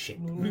hardship,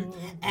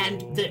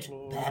 and that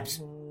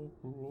perhaps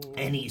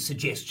any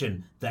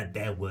suggestion that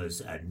there was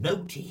a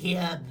note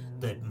here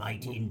that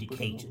might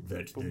indicate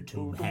that the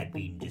tomb had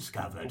been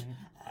discovered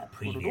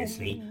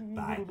previously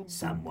by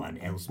someone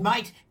else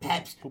might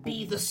perhaps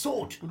be the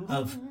sort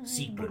of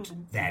secret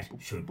that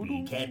should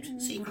be kept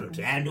secret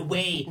and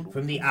away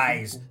from the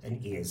eyes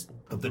and ears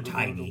of the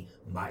tiny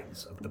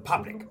minds of the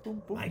public.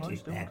 Might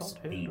it perhaps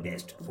be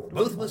best for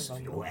both of us, for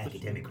your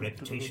academic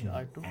reputation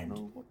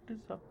and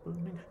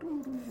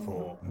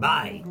for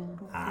my,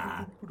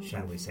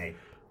 shall we say,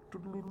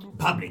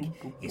 public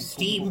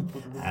esteem.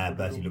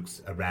 Bertie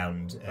looks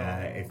around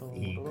if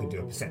he could do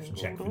a perception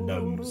check for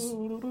gnomes.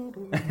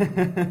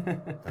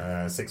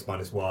 6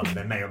 minus 1.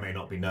 There may or may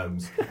not be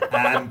gnomes.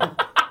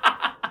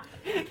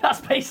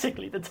 That's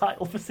basically the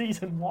title for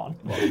season 1.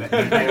 Well,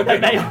 there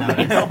may or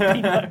may not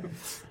be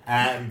gnomes.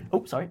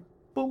 Oh, sorry.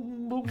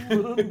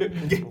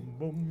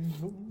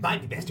 Might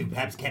be best to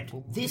perhaps kept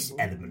this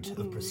element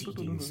of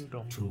proceedings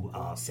to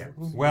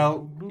ourselves.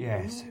 Well,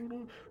 yes.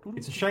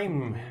 It's a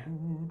shame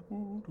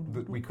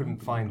that we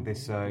couldn't find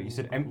this, you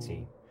said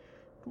empty.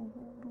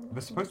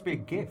 There's supposed to be a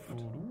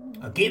gift.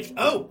 A gift?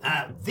 Oh,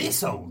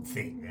 this old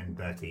thing. And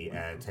Bertie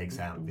takes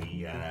out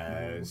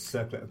the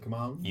Circlet of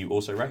Command. You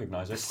also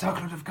recognise it.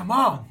 Circlet of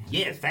Command!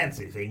 Yeah,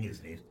 fancy thing,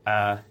 isn't it?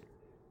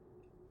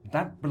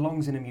 That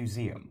belongs in a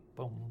museum.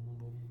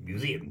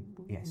 Museum?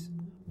 Yes.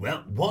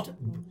 Well, what?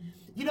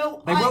 You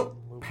know, They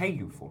won't pay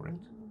you for it.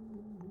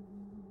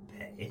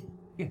 Pay?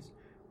 Yes.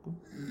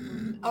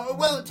 Oh,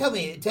 well, tell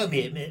me,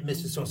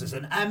 Mr.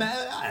 Saucerson.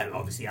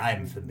 Obviously,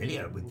 I'm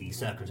familiar with the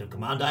Circlet of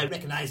Command. I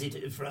recognise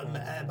it from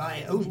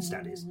my own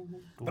studies.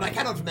 But I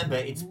cannot remember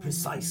its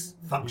precise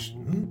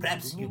function.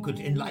 Perhaps you could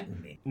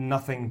enlighten me.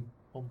 Nothing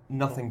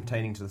Nothing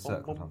pertaining to the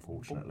circlet,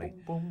 unfortunately.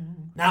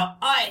 Now,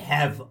 I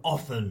have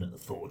often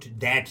thought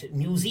that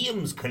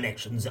museums'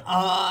 collections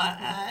are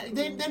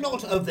they're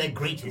not of their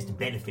greatest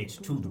benefit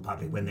to the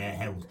public when they're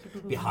held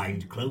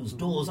behind closed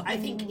doors. I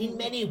think in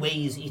many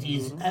ways it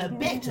is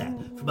better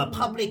from a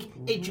public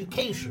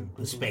education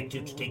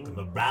perspective to take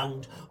them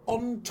around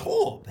on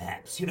tour,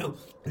 perhaps.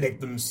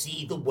 Let them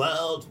see the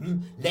world,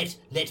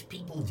 let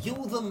people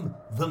view them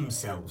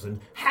themselves. And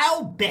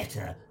how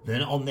better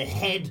than on the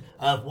head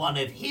of one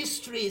of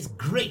history's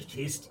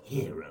greatest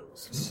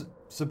heroes?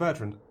 Sir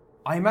Bertrand,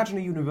 I imagine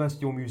a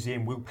university or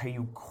museum will pay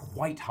you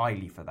quite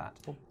highly for that.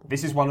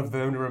 This is one of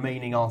the only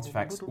remaining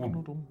artefacts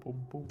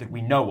that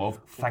we know of,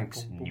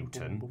 thanks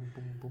Newton,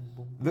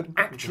 that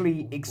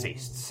actually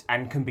exists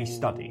and can be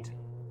studied.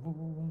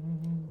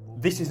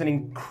 This is an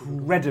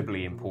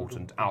incredibly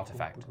important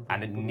artifact,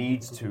 and it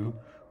needs to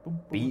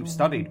be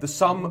studied. The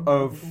sum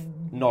of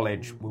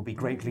knowledge will be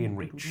greatly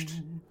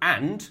enriched.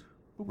 And,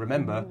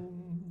 remember,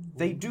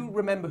 they do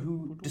remember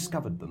who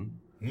discovered them.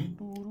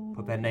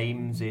 Put their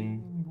names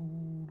in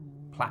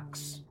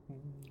plaques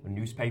and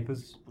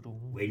newspapers.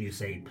 When you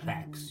say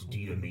plaques, do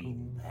you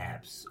mean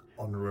perhaps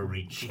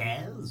honorary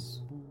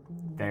chairs?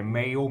 There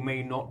may or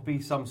may not be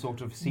some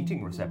sort of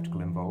seating receptacle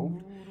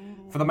involved.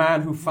 For the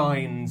man who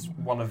finds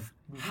one of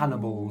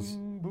Hannibal's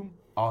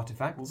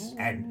artifacts.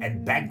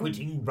 And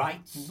banqueting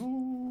rights?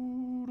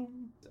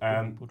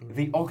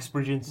 The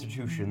Oxbridge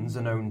institutions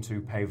are known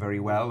to pay very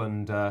well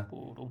and,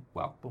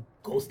 well...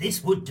 Of course,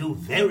 this would do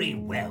very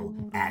well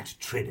at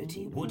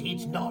Trinity, would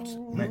it not?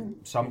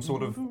 Some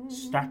sort of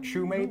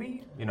statue,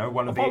 maybe?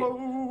 One of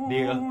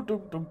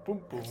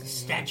the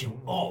statue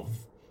of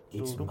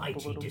its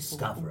mighty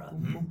discoverer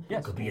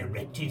yes. could be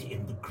erected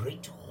in the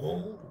Great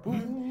Hall.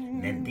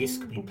 And then this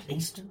could be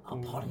placed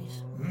upon it.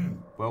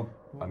 Well,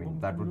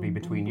 that would be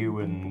between you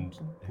and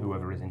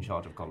whoever is in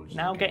charge of college.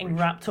 Now getting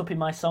wrapped up in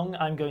my song,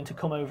 I'm going to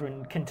come over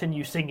and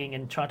continue singing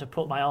and try to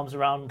put my arms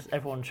around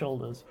everyone's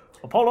shoulders.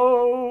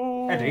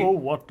 Apollo! Eddie? Oh,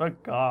 what a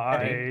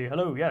guy! Eddie?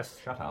 Hello, yes.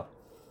 Shut up.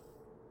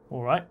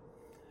 All right.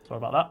 Sorry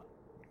about that.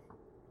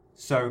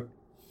 So...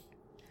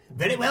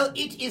 Very well,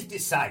 it is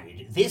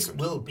decided. This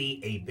will be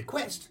a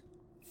bequest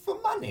for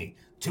money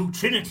to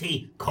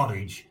Trinity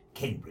College,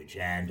 Cambridge,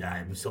 and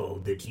I'm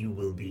told that you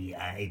will be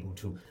able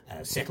to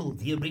settle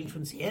the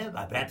arrangements here.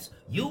 Perhaps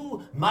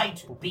you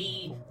might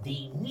be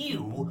the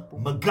new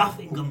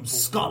MacGuffingham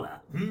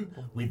Scholar,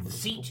 with the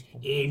seat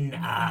in,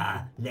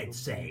 let's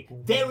say,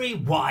 very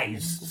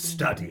wise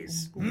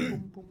studies.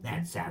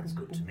 That sounds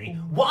good to me.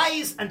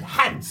 Wise and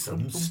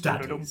handsome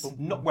studies.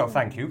 Well,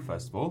 thank you,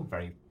 first of all.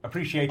 Very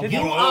appreciated.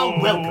 You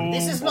are welcome.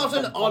 This is not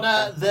an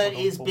honour that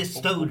is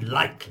bestowed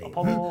lightly.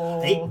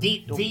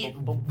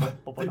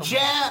 The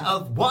chair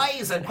of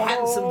wise and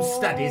handsome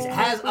studies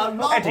has a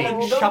long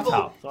and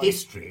noble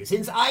history.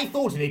 Since I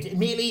thought of it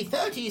merely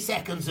 30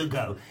 seconds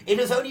ago, it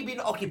has only been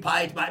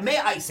occupied by... May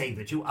I say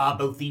that you are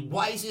both the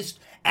wisest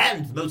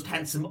and the most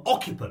handsome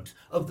occupant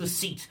of the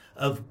seat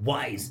of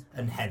wise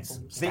and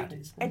handsome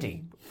studies.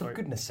 Eddie, for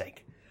goodness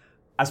sake.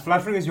 As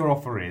flattering as your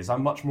offer is,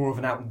 I'm much more of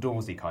an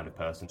outdoorsy kind of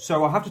person.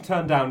 So I'll have to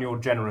turn down your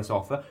generous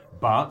offer,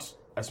 but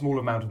a small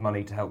amount of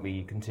money to help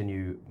me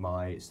continue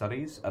my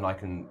studies, and I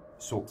can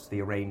sort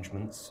the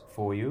arrangements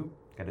for you,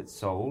 get it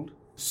sold.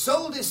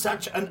 Sold is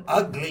such an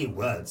ugly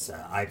word,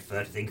 sir. I'd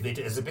prefer to think of it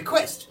as a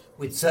bequest,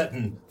 with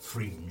certain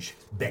fringe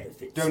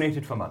benefits.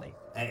 Donated for money.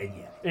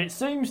 Yeah. It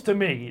seems to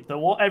me that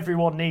what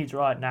everyone needs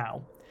right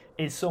now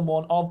is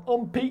someone of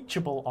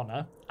unimpeachable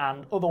honour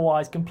and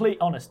otherwise complete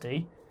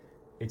honesty.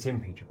 It's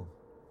impeachable.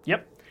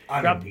 Yep.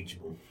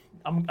 Unimpeachable.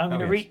 I'm going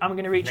to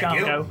reach out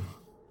and go,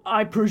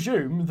 I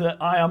presume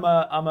that I'm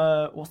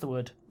a what's the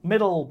word?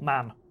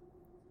 Middleman.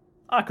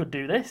 I could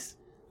do this.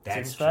 That's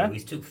Seems true. fair.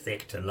 He's too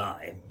thick to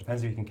lie.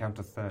 Depends if you can count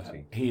to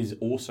 30. He is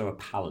also a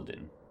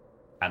paladin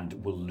and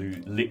will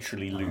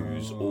literally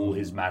lose all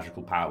his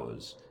magical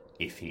powers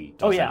if he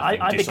does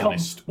anything I become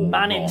dishonest or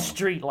man wrong. in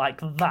street like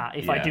that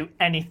if I Yeah. do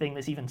anything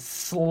that's even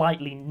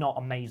slightly not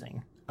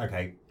amazing.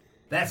 Okay.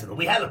 That's it.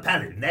 We have a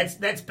paladin.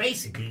 That's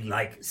basically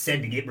like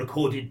sending it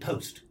recorded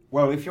post.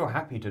 Well, if you're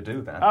happy to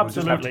do that, we'll just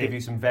have to Absolutely. give you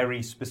some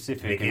very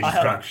specific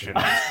instructions.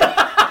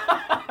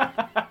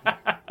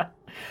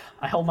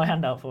 I hold my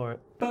hand out for it.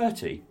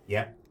 Bertie,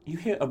 Yeah. you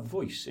hear a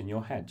voice in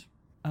your head.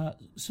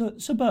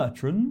 Sir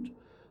Bertrand?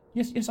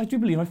 Yes, I do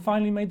believe I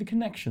finally made the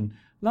connection.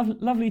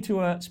 Lovely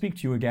to speak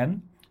to you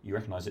again. You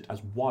recognise it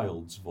as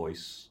Wild's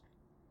voice.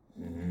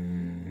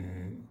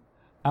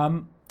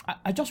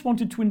 I just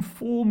wanted to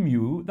inform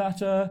you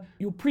that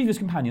your previous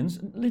companions,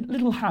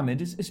 little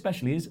Hamid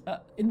especially, is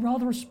in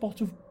rather a spot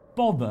of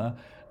bother,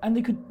 and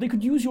they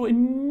could use your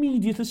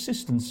immediate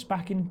assistance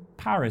back in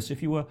Paris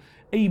if you were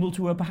able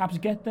to perhaps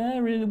get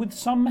there with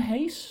some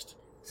haste.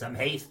 Some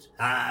haste?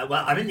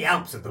 Well, I'm in the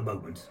Alps at the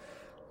moment.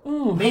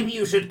 Oh, Maybe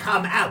you should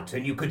come out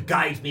and you could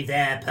guide me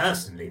there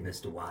personally,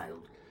 Mr.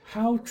 Wild.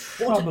 how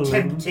troubling. What a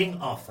tempting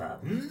offer.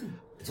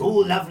 It's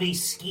all lovely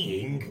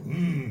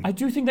skiing. I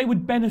do think they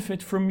would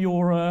benefit from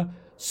your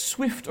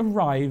swift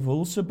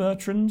arrival, Sir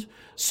Bertrand.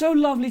 So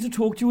lovely to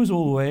talk to you as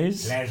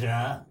always.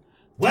 Pleasure.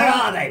 Where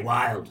are they,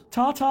 Wild?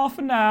 Ta-ta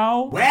for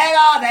now. Where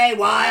are they,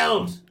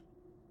 Wild?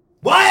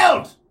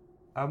 Wild!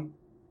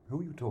 Who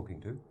are you talking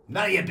to?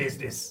 None of your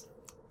business.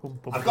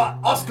 I've got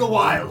Oscar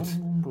Wilde.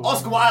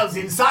 Oscar Wilde's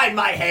inside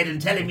my head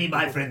and telling me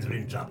my friends are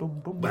in trouble.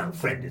 Well,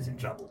 friend is in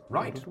trouble.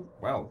 Right.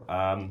 Well,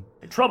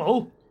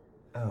 Trouble?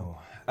 Oh.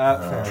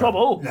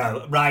 Trouble?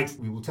 No, right.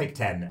 We will take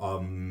 10.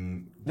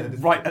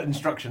 Write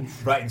instructions.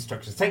 Write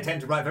instructions. Take 10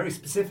 to write very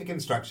specific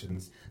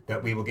instructions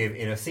that we will give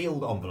in a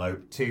sealed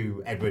envelope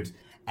to Edward,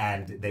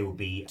 and they will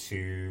be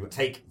to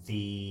take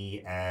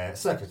the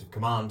Circuit of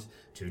Command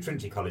to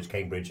Trinity College,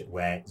 Cambridge,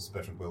 where Sir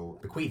Bertrand will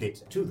bequeath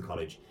it to the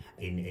college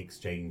in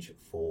exchange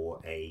for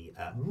a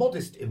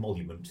modest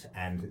emolument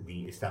and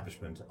the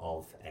establishment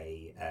of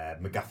a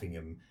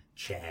MacGuffingham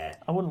chair.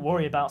 I wouldn't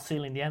worry about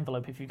sealing the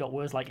envelope if you got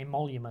words like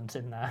emolument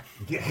in there.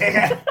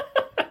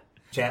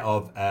 Chair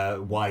of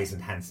wise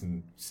and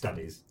handsome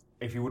studies.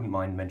 If you wouldn't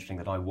mind mentioning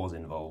that I was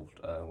involved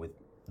with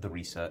the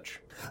research.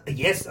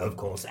 Yes, of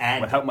course, and...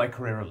 It would help my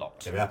career a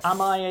lot.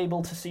 Am I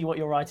able to see what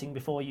you're writing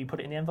before you put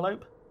it in the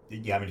envelope?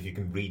 Yeah, I mean, if you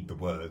can read the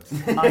words.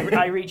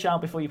 I reach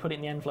out before you put it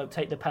in the envelope,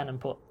 take the pen and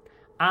put,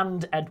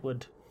 and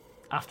Edward,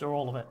 after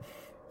all of it.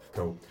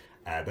 Cool.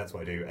 That's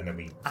what I do, and then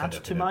we add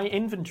to my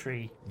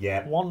inventory.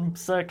 Yeah. 1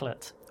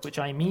 circlet, which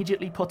I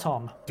immediately put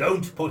on.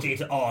 Don't put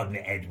it on,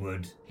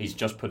 Edward. He's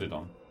just put it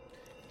on.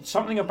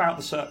 Something about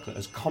the circlet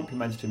has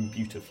complemented him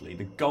beautifully.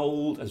 The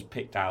gold has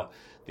picked out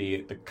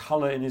the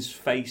colour in his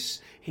face.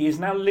 He is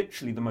now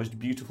literally the most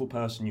beautiful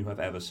person you have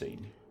ever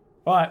seen.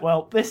 Right,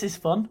 well, this is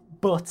fun,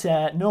 but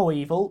no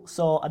evil.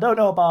 So I don't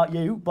know about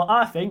you, but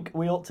I think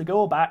we ought to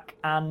go back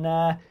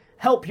and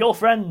help your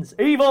friends.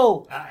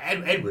 Evil!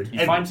 Edward. He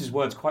finds his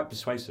words quite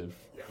persuasive.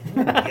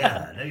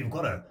 Yeah, no, you've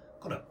got a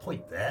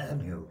point there,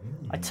 haven't you?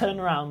 I turn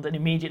around and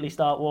immediately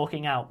start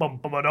walking out. Bum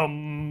bum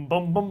bum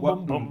bum bum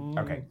bum bum.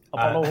 Okay.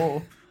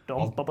 Apollo.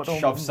 I'll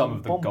shove some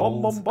of the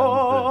gold and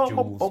the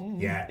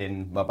jewels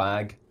in my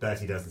bag.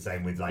 Bertie does the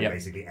same with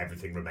basically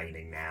everything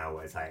remaining now.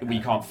 As we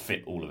can't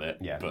fit all of it,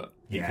 but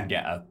you can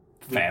get a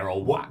fair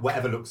old whack.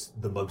 Whatever looks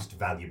the most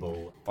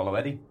valuable. Follow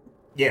Eddie?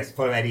 Yes,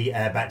 follow Eddie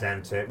back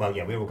down to... Well,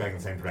 yeah, we're all going in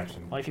the same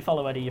direction. Well, if you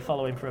follow Eddie, you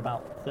follow him for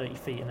about 30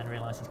 feet and then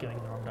realise he's going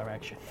in the wrong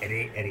direction.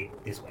 Eddie,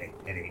 this way.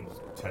 Eddie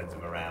turns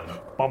him around.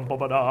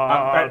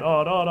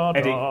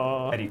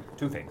 Eddie,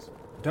 2 things.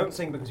 Don't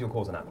sing because you'll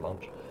cause an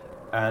avalanche.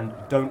 And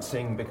don't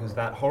sing because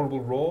that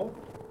horrible roar,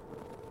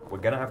 we're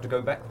going to have to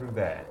go back through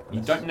there. You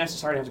don't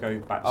necessarily have to go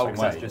back the same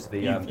way. That's just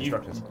the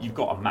instructions. You've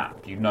got a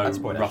map. You know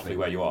roughly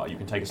where you are. You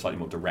can take a slightly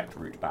more direct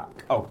route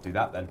back. Oh, do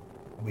that then.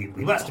 We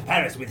must to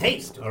Paris with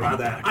haste, or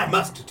rather, I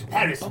must to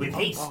Paris with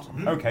haste.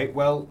 Okay,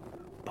 well...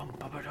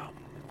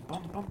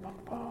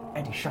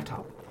 Eddie, shut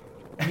up.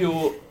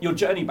 Your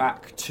journey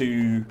back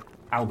to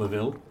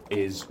Albertville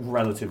is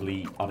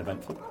relatively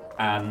uneventful.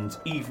 And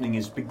evening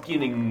is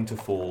beginning to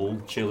fall.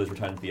 Chill is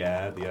returned to the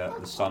air.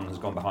 The sun has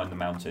gone behind the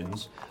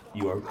mountains.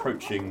 You are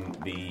approaching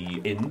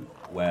the inn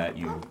where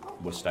you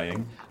were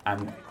staying,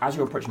 and as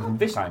you're approaching from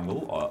this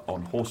angle,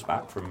 on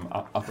horseback from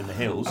up in the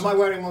hills. Am I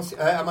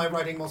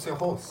riding Monsieur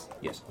Horse?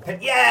 Yes.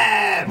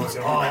 Yeah,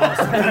 Monsieur Horse.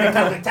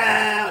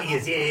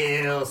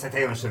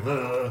 C'était un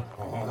cheveu.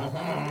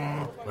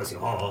 Monsieur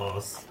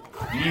Horse.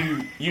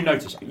 You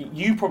notice.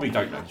 You probably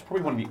don't notice.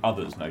 Probably one of the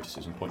others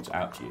notices and points it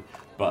out to you.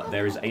 But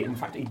there is in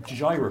fact a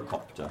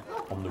gyrocopter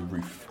on the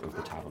roof of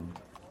the tavern.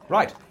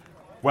 Right.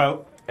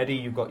 Well, Eddie,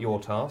 you've got your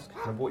task.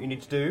 Remember what you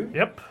need to do?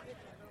 Yep.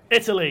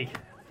 Italy.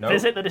 No.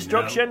 Visit the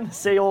destruction.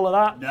 See all of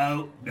that.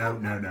 No.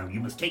 You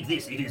must take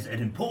this. It is an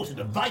important,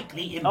 a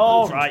vitally important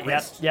Oh, right.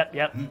 quest.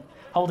 Yep.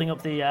 Holding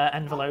up the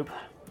envelope.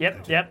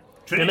 Yep.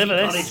 Trinity Deliver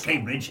this. College,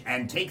 Cambridge,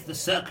 and take the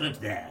circlet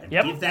there. And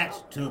Yep. give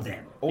that to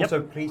them.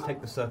 Also, please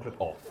take the circlet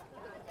off.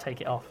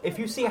 Take it off. If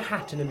you see a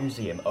hat in a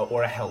museum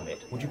or a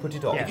helmet, would you put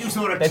it on? If you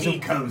saw a tea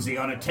cozy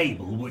on a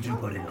table, would you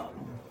put it on?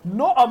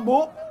 Not a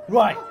more.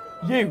 Right.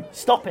 You,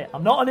 stop it.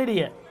 I'm not an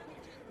idiot.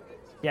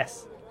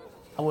 Yes.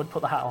 I would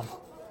put the hat on.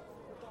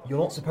 You're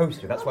not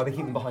supposed to. That's why they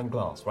keep them behind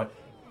glass, right?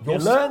 You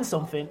learn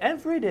something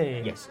every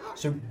day. Yes.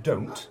 So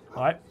don't.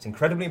 All right. It's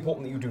incredibly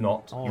important that you do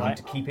not. All you right. need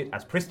to keep it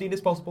as pristine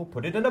as possible,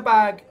 put it in a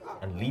bag,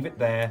 and leave it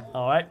there.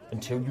 All right.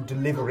 Until you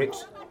deliver it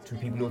to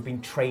people who have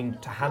been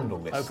trained to handle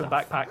this Open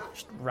stuff. backpack,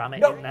 just ram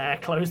it in there,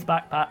 close the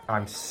backpack.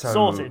 I'm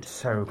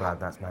so glad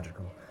that's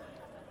magical.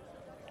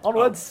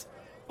 Onwards.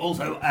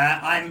 Also,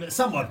 I'm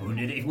somewhat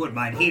wounded. If you wouldn't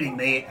mind healing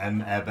me,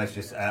 and Buzz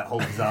just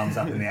holds his arms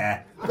up in the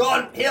air. Go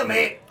on, heal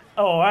me!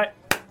 All right.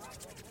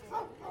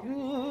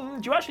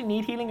 Do you actually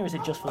need healing, or is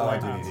it just for the I lay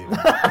do hands? need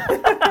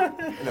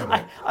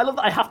healing. I love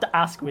that I have to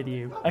ask with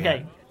you.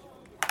 Okay.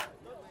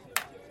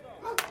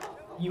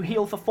 You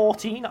heal for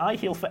 14, I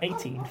heal for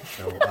 18.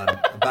 So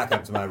I'm back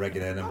up to my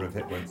regular number of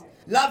hit points.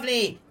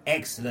 Lovely,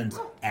 excellent,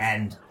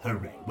 and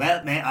hooray.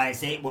 Well, may I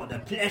say what a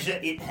pleasure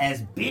it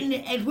has been,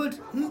 Edward.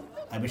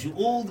 I wish you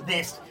all the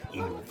best in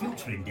your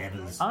future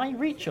endeavours. I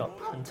reach up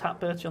and tap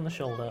Bertie on the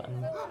shoulder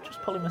and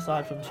just pull him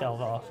aside from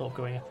Chelvar, sort of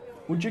going,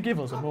 would you give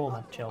us a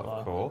moment, Chelvar?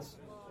 Of course.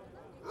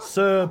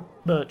 Sir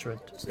Bertrand.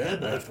 Sir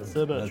Bertrand.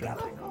 Sir Bertrand.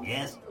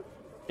 Yes.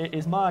 it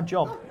is my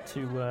job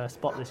to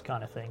spot this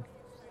kind of thing.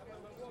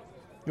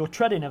 You're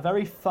treading a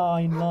very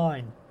fine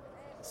line,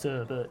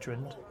 Sir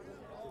Bertrand.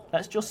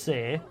 Let's just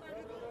say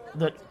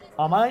that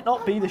I might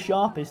not be the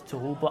sharpest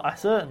tool, but I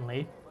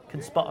certainly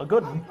can spot a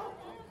good one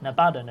and a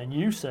bad one, and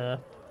you, sir,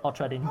 are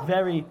treading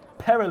very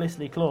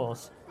perilously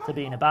close to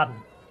being a bad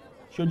one.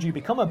 Should you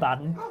become a bad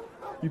one,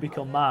 you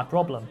become my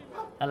problem,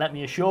 and let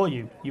me assure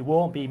you, you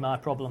won't be my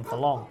problem for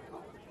long.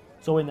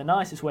 So in the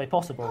nicest way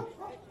possible,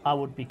 I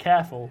would be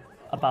careful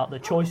about the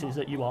choices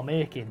that you are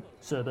making,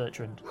 Sir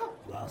Bertrand.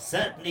 You are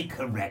certainly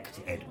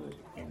correct, Edward,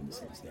 in the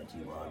sense that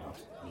you are not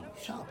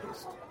the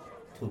sharpest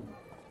tool.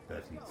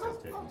 Bertie says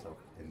to himself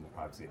in the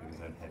privacy of his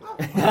own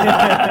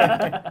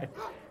head.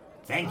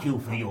 Thank you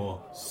for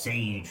your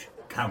sage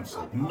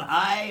counsel.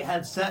 I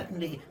have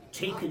certainly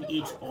taken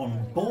it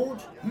on board.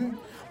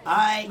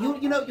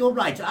 You know, you're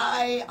right.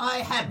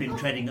 I have been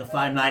treading a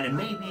fine line, and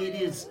maybe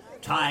it is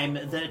time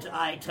that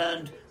I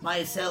turned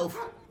myself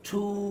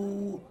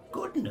to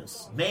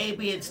goodness.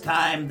 Maybe it's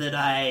time that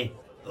I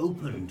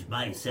opened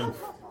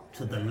myself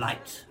to the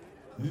light.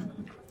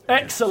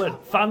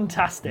 Excellent,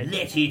 fantastic.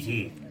 Let it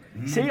in.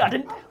 See, I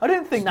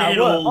didn't think that would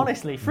work,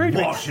 honestly.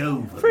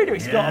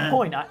 Friedrich's got a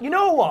point. You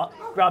know what?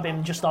 Grab him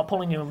and just start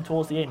pulling him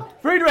towards the inn.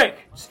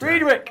 Friedrich!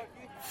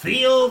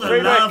 Feel the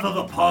love of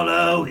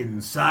Apollo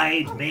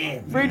inside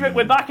me. Friedrich,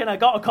 we're back and I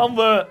got a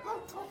convert.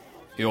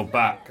 You're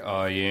back,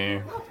 are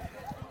you?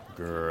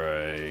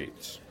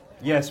 Great.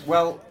 Yes,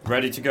 well...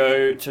 Ready to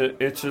go to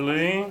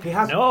Italy? He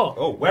has... No.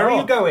 Oh, where are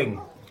you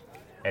going,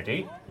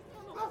 Eddie?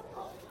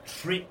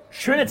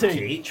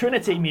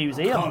 Trinity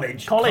Museum.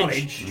 College.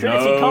 Trinity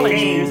No, College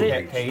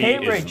Museum. he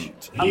Cambridge.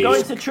 isn't. I'm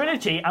going to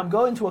Trinity, I'm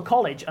going to a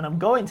college, and I'm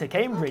going to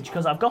Cambridge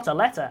because I've got a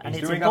letter and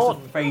He's it's doing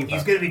important. us a favour.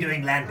 He's going to be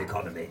doing land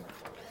economy.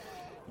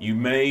 You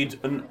made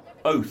an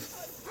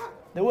oath.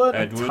 There weren't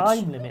Edwards. a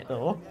time limit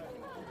though.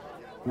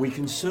 We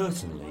can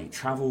certainly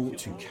travel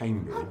to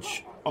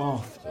Cambridge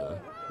after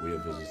we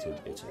have visited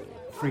Italy.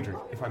 Friedrich,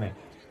 if I may.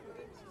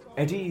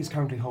 Eddie is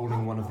currently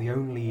holding one of the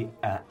only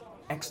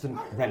extant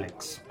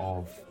relics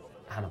of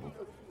Hannibal.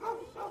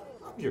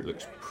 It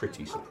looks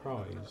pretty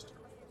surprised.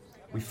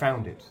 We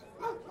found it.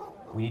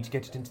 We need to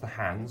get it into the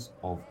hands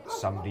of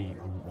somebody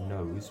who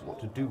knows what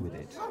to do with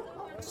it.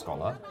 A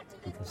scholar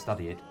who can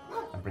study it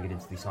and bring it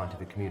into the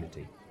scientific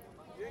community.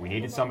 We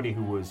needed somebody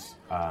who was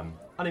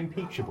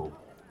unimpeachable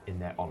in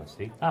their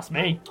honesty. That's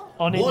me.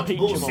 What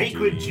Unimpeachable. more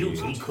sacred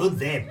duty could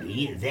there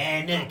be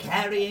than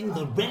carrying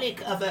the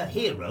relic of a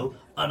hero,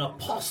 an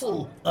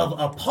apostle of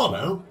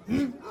Apollo,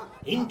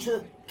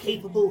 into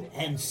capable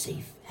and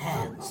safe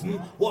hands?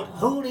 What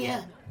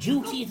holier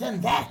duty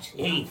than that,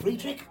 eh,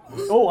 Friedrich?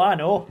 Oh, I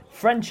know.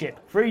 Friendship.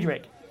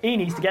 Friedrich. He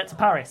needs to get to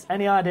Paris.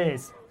 Any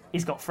ideas?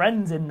 He's got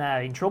friends in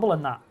there in trouble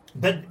and that.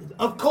 But,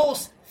 of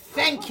course,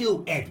 thank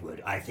you,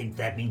 Edward. I think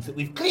that means that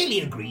we've clearly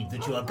agreed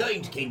that you are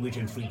going to Cambridge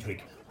and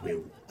Friedrich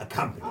will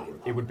accompany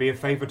you. It would be a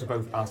favour to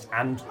both us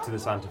and to the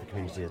scientific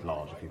community at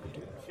large if you could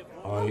do that.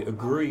 I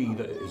agree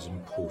that it is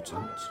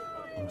important.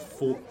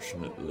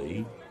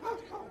 Unfortunately,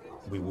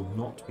 we will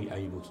not be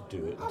able to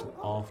do it until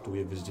after we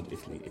have visited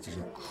Italy. It is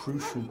a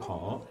crucial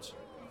part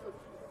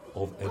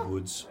of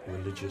Edward's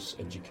religious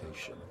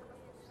education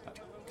that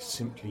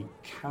simply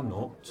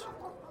cannot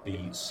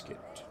be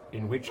skipped.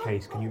 In which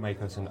case, can you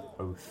make us an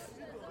oath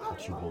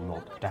that you will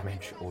not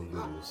damage or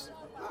lose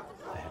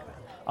the headband?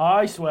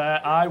 I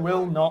swear I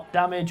will not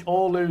damage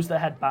or lose the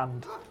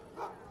headband.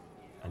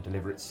 And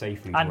deliver it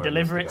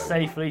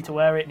safely to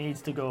where it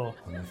needs to go.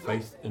 On my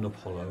faith in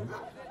Apollo,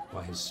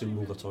 by his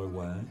symbol that I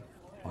wear,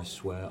 I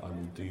swear I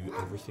will do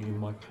everything in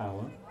my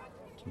power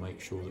to make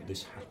sure that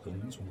this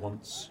happens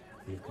once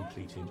we have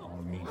completed our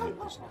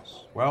immediate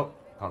business. Well,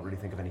 can't really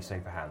think of any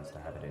safer hands to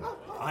have it in.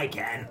 I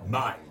can.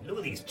 Mine. Look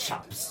at these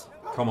chumps.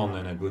 Come on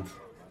then, Edward.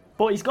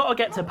 But he's got to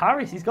get to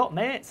Paris. He's got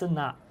mates and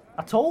that.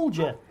 I told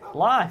you.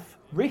 Life.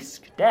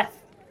 Risk.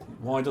 Death.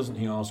 Why doesn't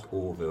he ask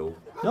Orville,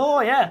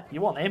 Oh, yeah.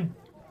 You want him.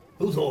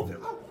 Who's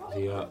Orville?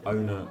 the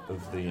owner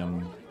of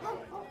the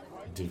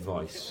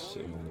device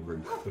in the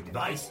roof? The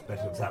device?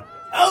 Better look up.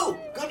 Oh,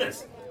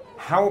 goodness!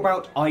 How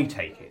about I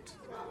take it?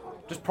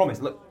 Just promise.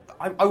 Look,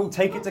 I will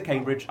take it to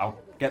Cambridge. I'll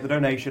get the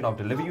donation. I'll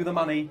deliver you the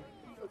money,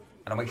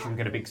 and I'll make sure you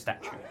get a big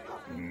statue.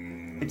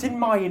 It's in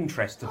my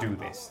interest to do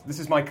this. This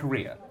is my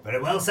career.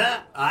 Very well,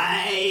 sir.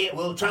 I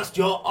will trust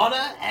your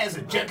honour as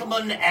a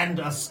gentleman and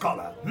a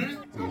scholar.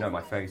 You know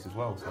my face as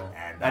well,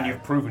 sir. And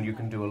you've proven you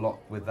can do a lot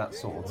with that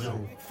sword.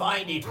 We'll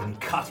find it and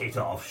cut it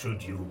off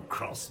should you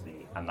cross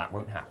me. And that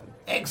won't happen.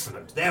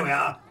 Excellent. There we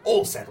are.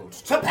 All settled.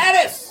 To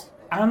Paris!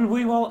 And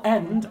we will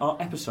end our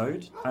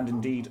episode, and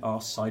indeed our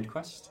side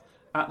quest,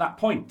 at that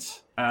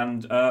point.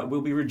 And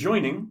we'll be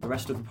rejoining the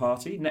rest of the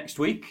party next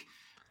week.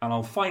 And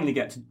I'll finally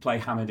get to play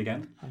Hamid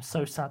again. I'm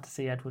so sad to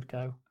see Edward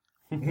go.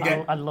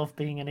 I love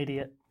being an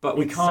idiot. But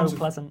we It's can't. so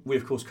pleasant. We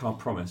of course can't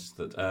promise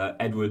that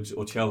Edward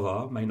or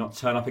Tjelvar may not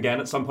turn up again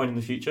at some point in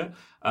the future.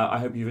 I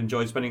hope you've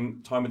enjoyed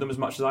spending time with them as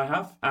much as I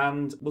have,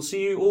 and we'll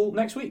see you all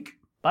next week.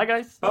 Bye,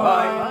 guys.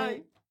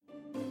 Bye.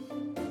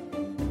 Bye.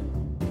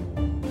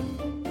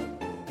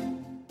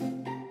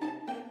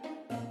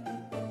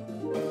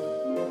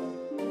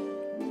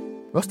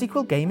 Rusty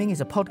Quill Gaming is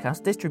a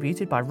podcast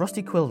distributed by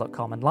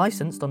rustyquill.com and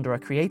licensed under a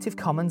Creative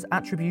Commons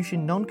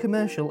Attribution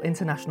Non-Commercial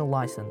International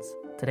License.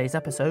 Today's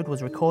episode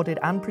was recorded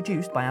and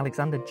produced by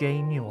Alexander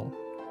J. Newell.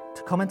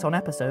 To comment on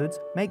episodes,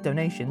 make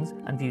donations,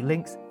 and view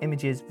links,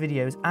 images,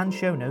 videos, and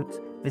show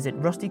notes, visit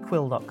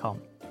rustyquill.com.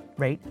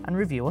 Rate and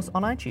review us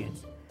on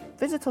iTunes.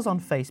 Visit us on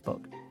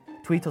Facebook.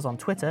 Tweet us on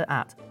Twitter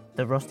at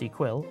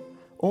 @TheRustyQuill,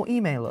 or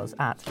email us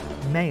at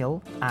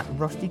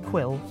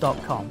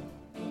mail@rustyquill.com.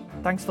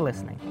 Thanks for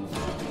listening.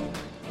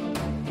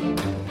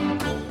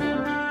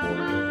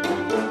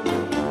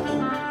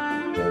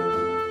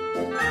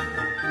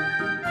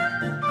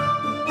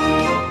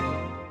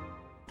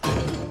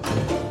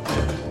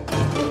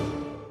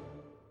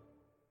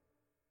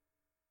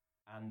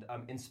 And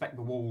inspect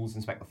the walls,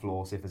 inspect the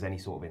floor, see if there's any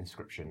sort of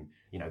inscription.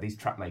 You know, these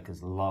trap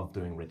makers love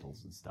doing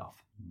riddles and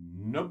stuff.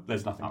 Nope,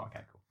 there's nothing. Oh,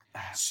 okay, cool.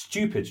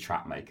 Stupid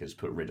trap makers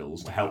put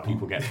riddles to help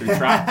people get through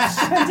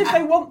traps. And if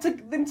they want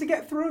them to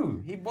get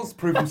through, he wants to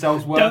prove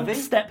themselves worthy. Don't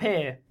step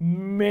here.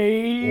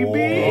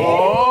 Maybe.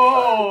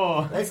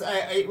 Oh!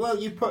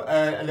 Well, you put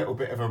a little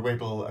bit of a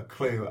riddle, a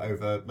clue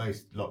over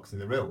most locks in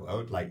the real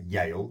world, like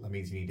Yale. That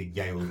means you need a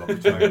Yale lock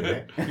to open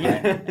it.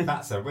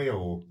 That's a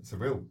real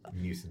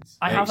nuisance.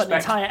 I have an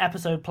entire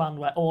episode planned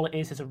where all it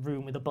is a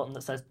room with a button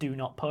that says "Do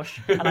not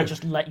push," and I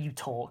just let you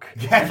talk for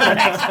the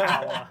next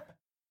hour.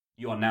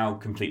 You are now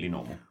completely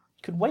normal.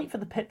 Could wait for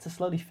the pit to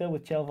slowly fill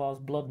with Chelvar's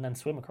blood and then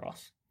swim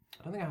across.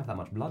 I don't think I have that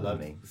much blood in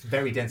me. It's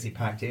very densely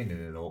packed in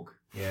an orc.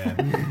 Yeah.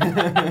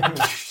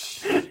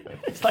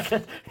 It's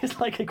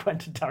like a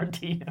Quentin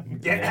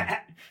Tarantino. Yeah.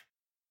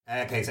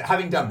 Okay, so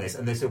having done this,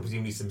 and there's still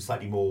presumably some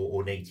slightly more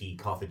ornate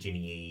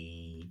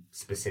Carthaginian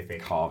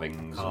specific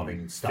carving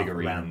stuff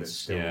figurines, around that's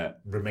still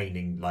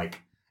remaining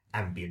like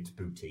ambient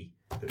booty.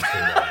 That's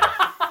still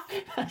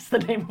That's the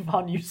name of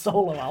our new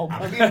solo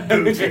album. Ambient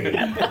booty.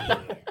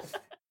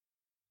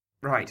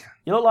 Right.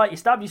 You look like you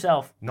stabbed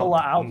yourself. Pull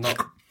that out. It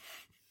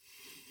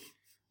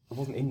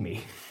wasn't in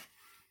me.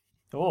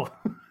 Oh.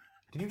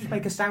 Did you just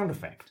make a sound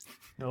effect?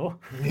 No.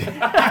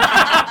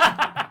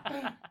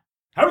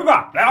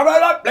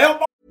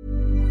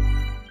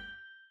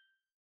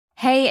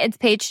 Hey, it's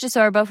Paige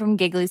DeSorbo from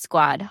Giggly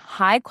Squad.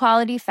 High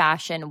quality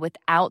fashion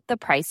without the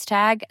price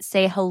tag.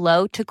 Say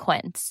hello to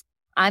Quince.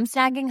 I'm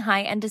snagging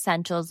high-end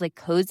essentials like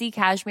cozy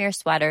cashmere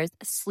sweaters,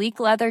 sleek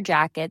leather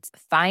jackets,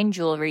 fine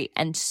jewelry,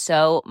 and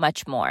so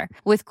much more.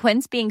 With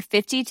Quince being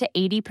 50 to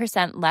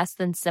 80% less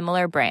than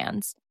similar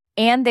brands.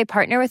 And they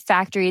partner with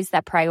factories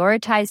that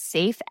prioritize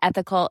safe,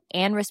 ethical,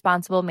 and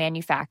responsible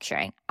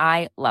manufacturing.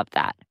 I love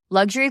that.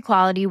 Luxury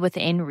quality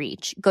within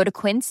reach. Go to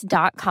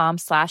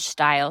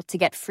quince.com/style to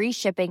get free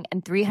shipping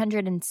and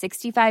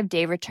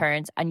 365-day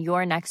returns on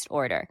your next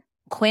order.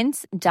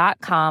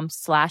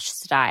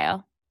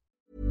 Quince.com/style.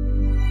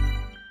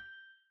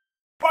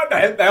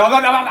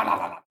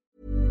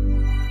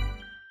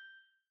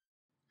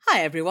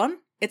 Hi everyone,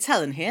 it's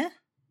Helen here,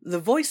 the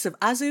voice of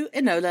Azu,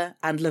 Enola,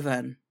 and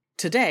Laverne.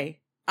 Today,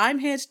 I'm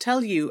here to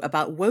tell you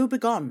about Woe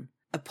Begone,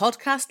 a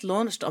podcast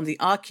launched on the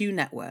RQ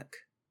network.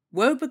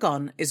 Woe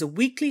Begone is a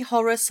weekly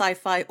horror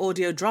sci-fi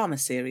audio drama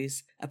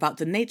series about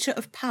the nature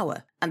of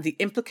power and the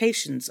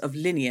implications of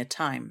linear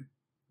time.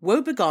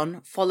 Woe Begone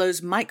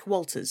follows Mike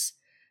Walters,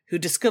 who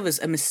discovers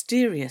a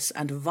mysterious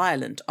and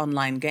violent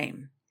online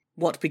game.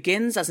 What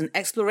begins as an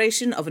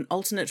exploration of an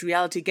alternate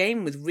reality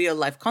game with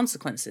real-life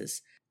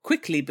consequences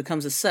quickly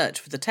becomes a search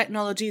for the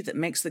technology that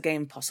makes the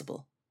game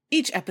possible.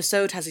 Each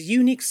episode has a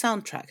unique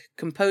soundtrack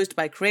composed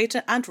by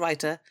creator and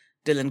writer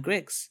Dylan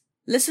Griggs.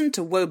 Listen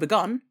to Woe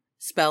Begone,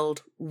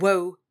 spelled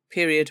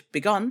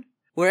Woe.Begone,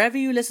 wherever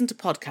you listen to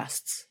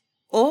podcasts.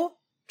 Or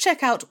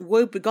check out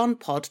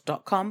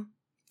woebegonepod.com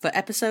for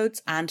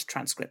episodes and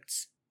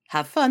transcripts.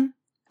 Have fun,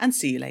 and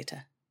see you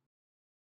later.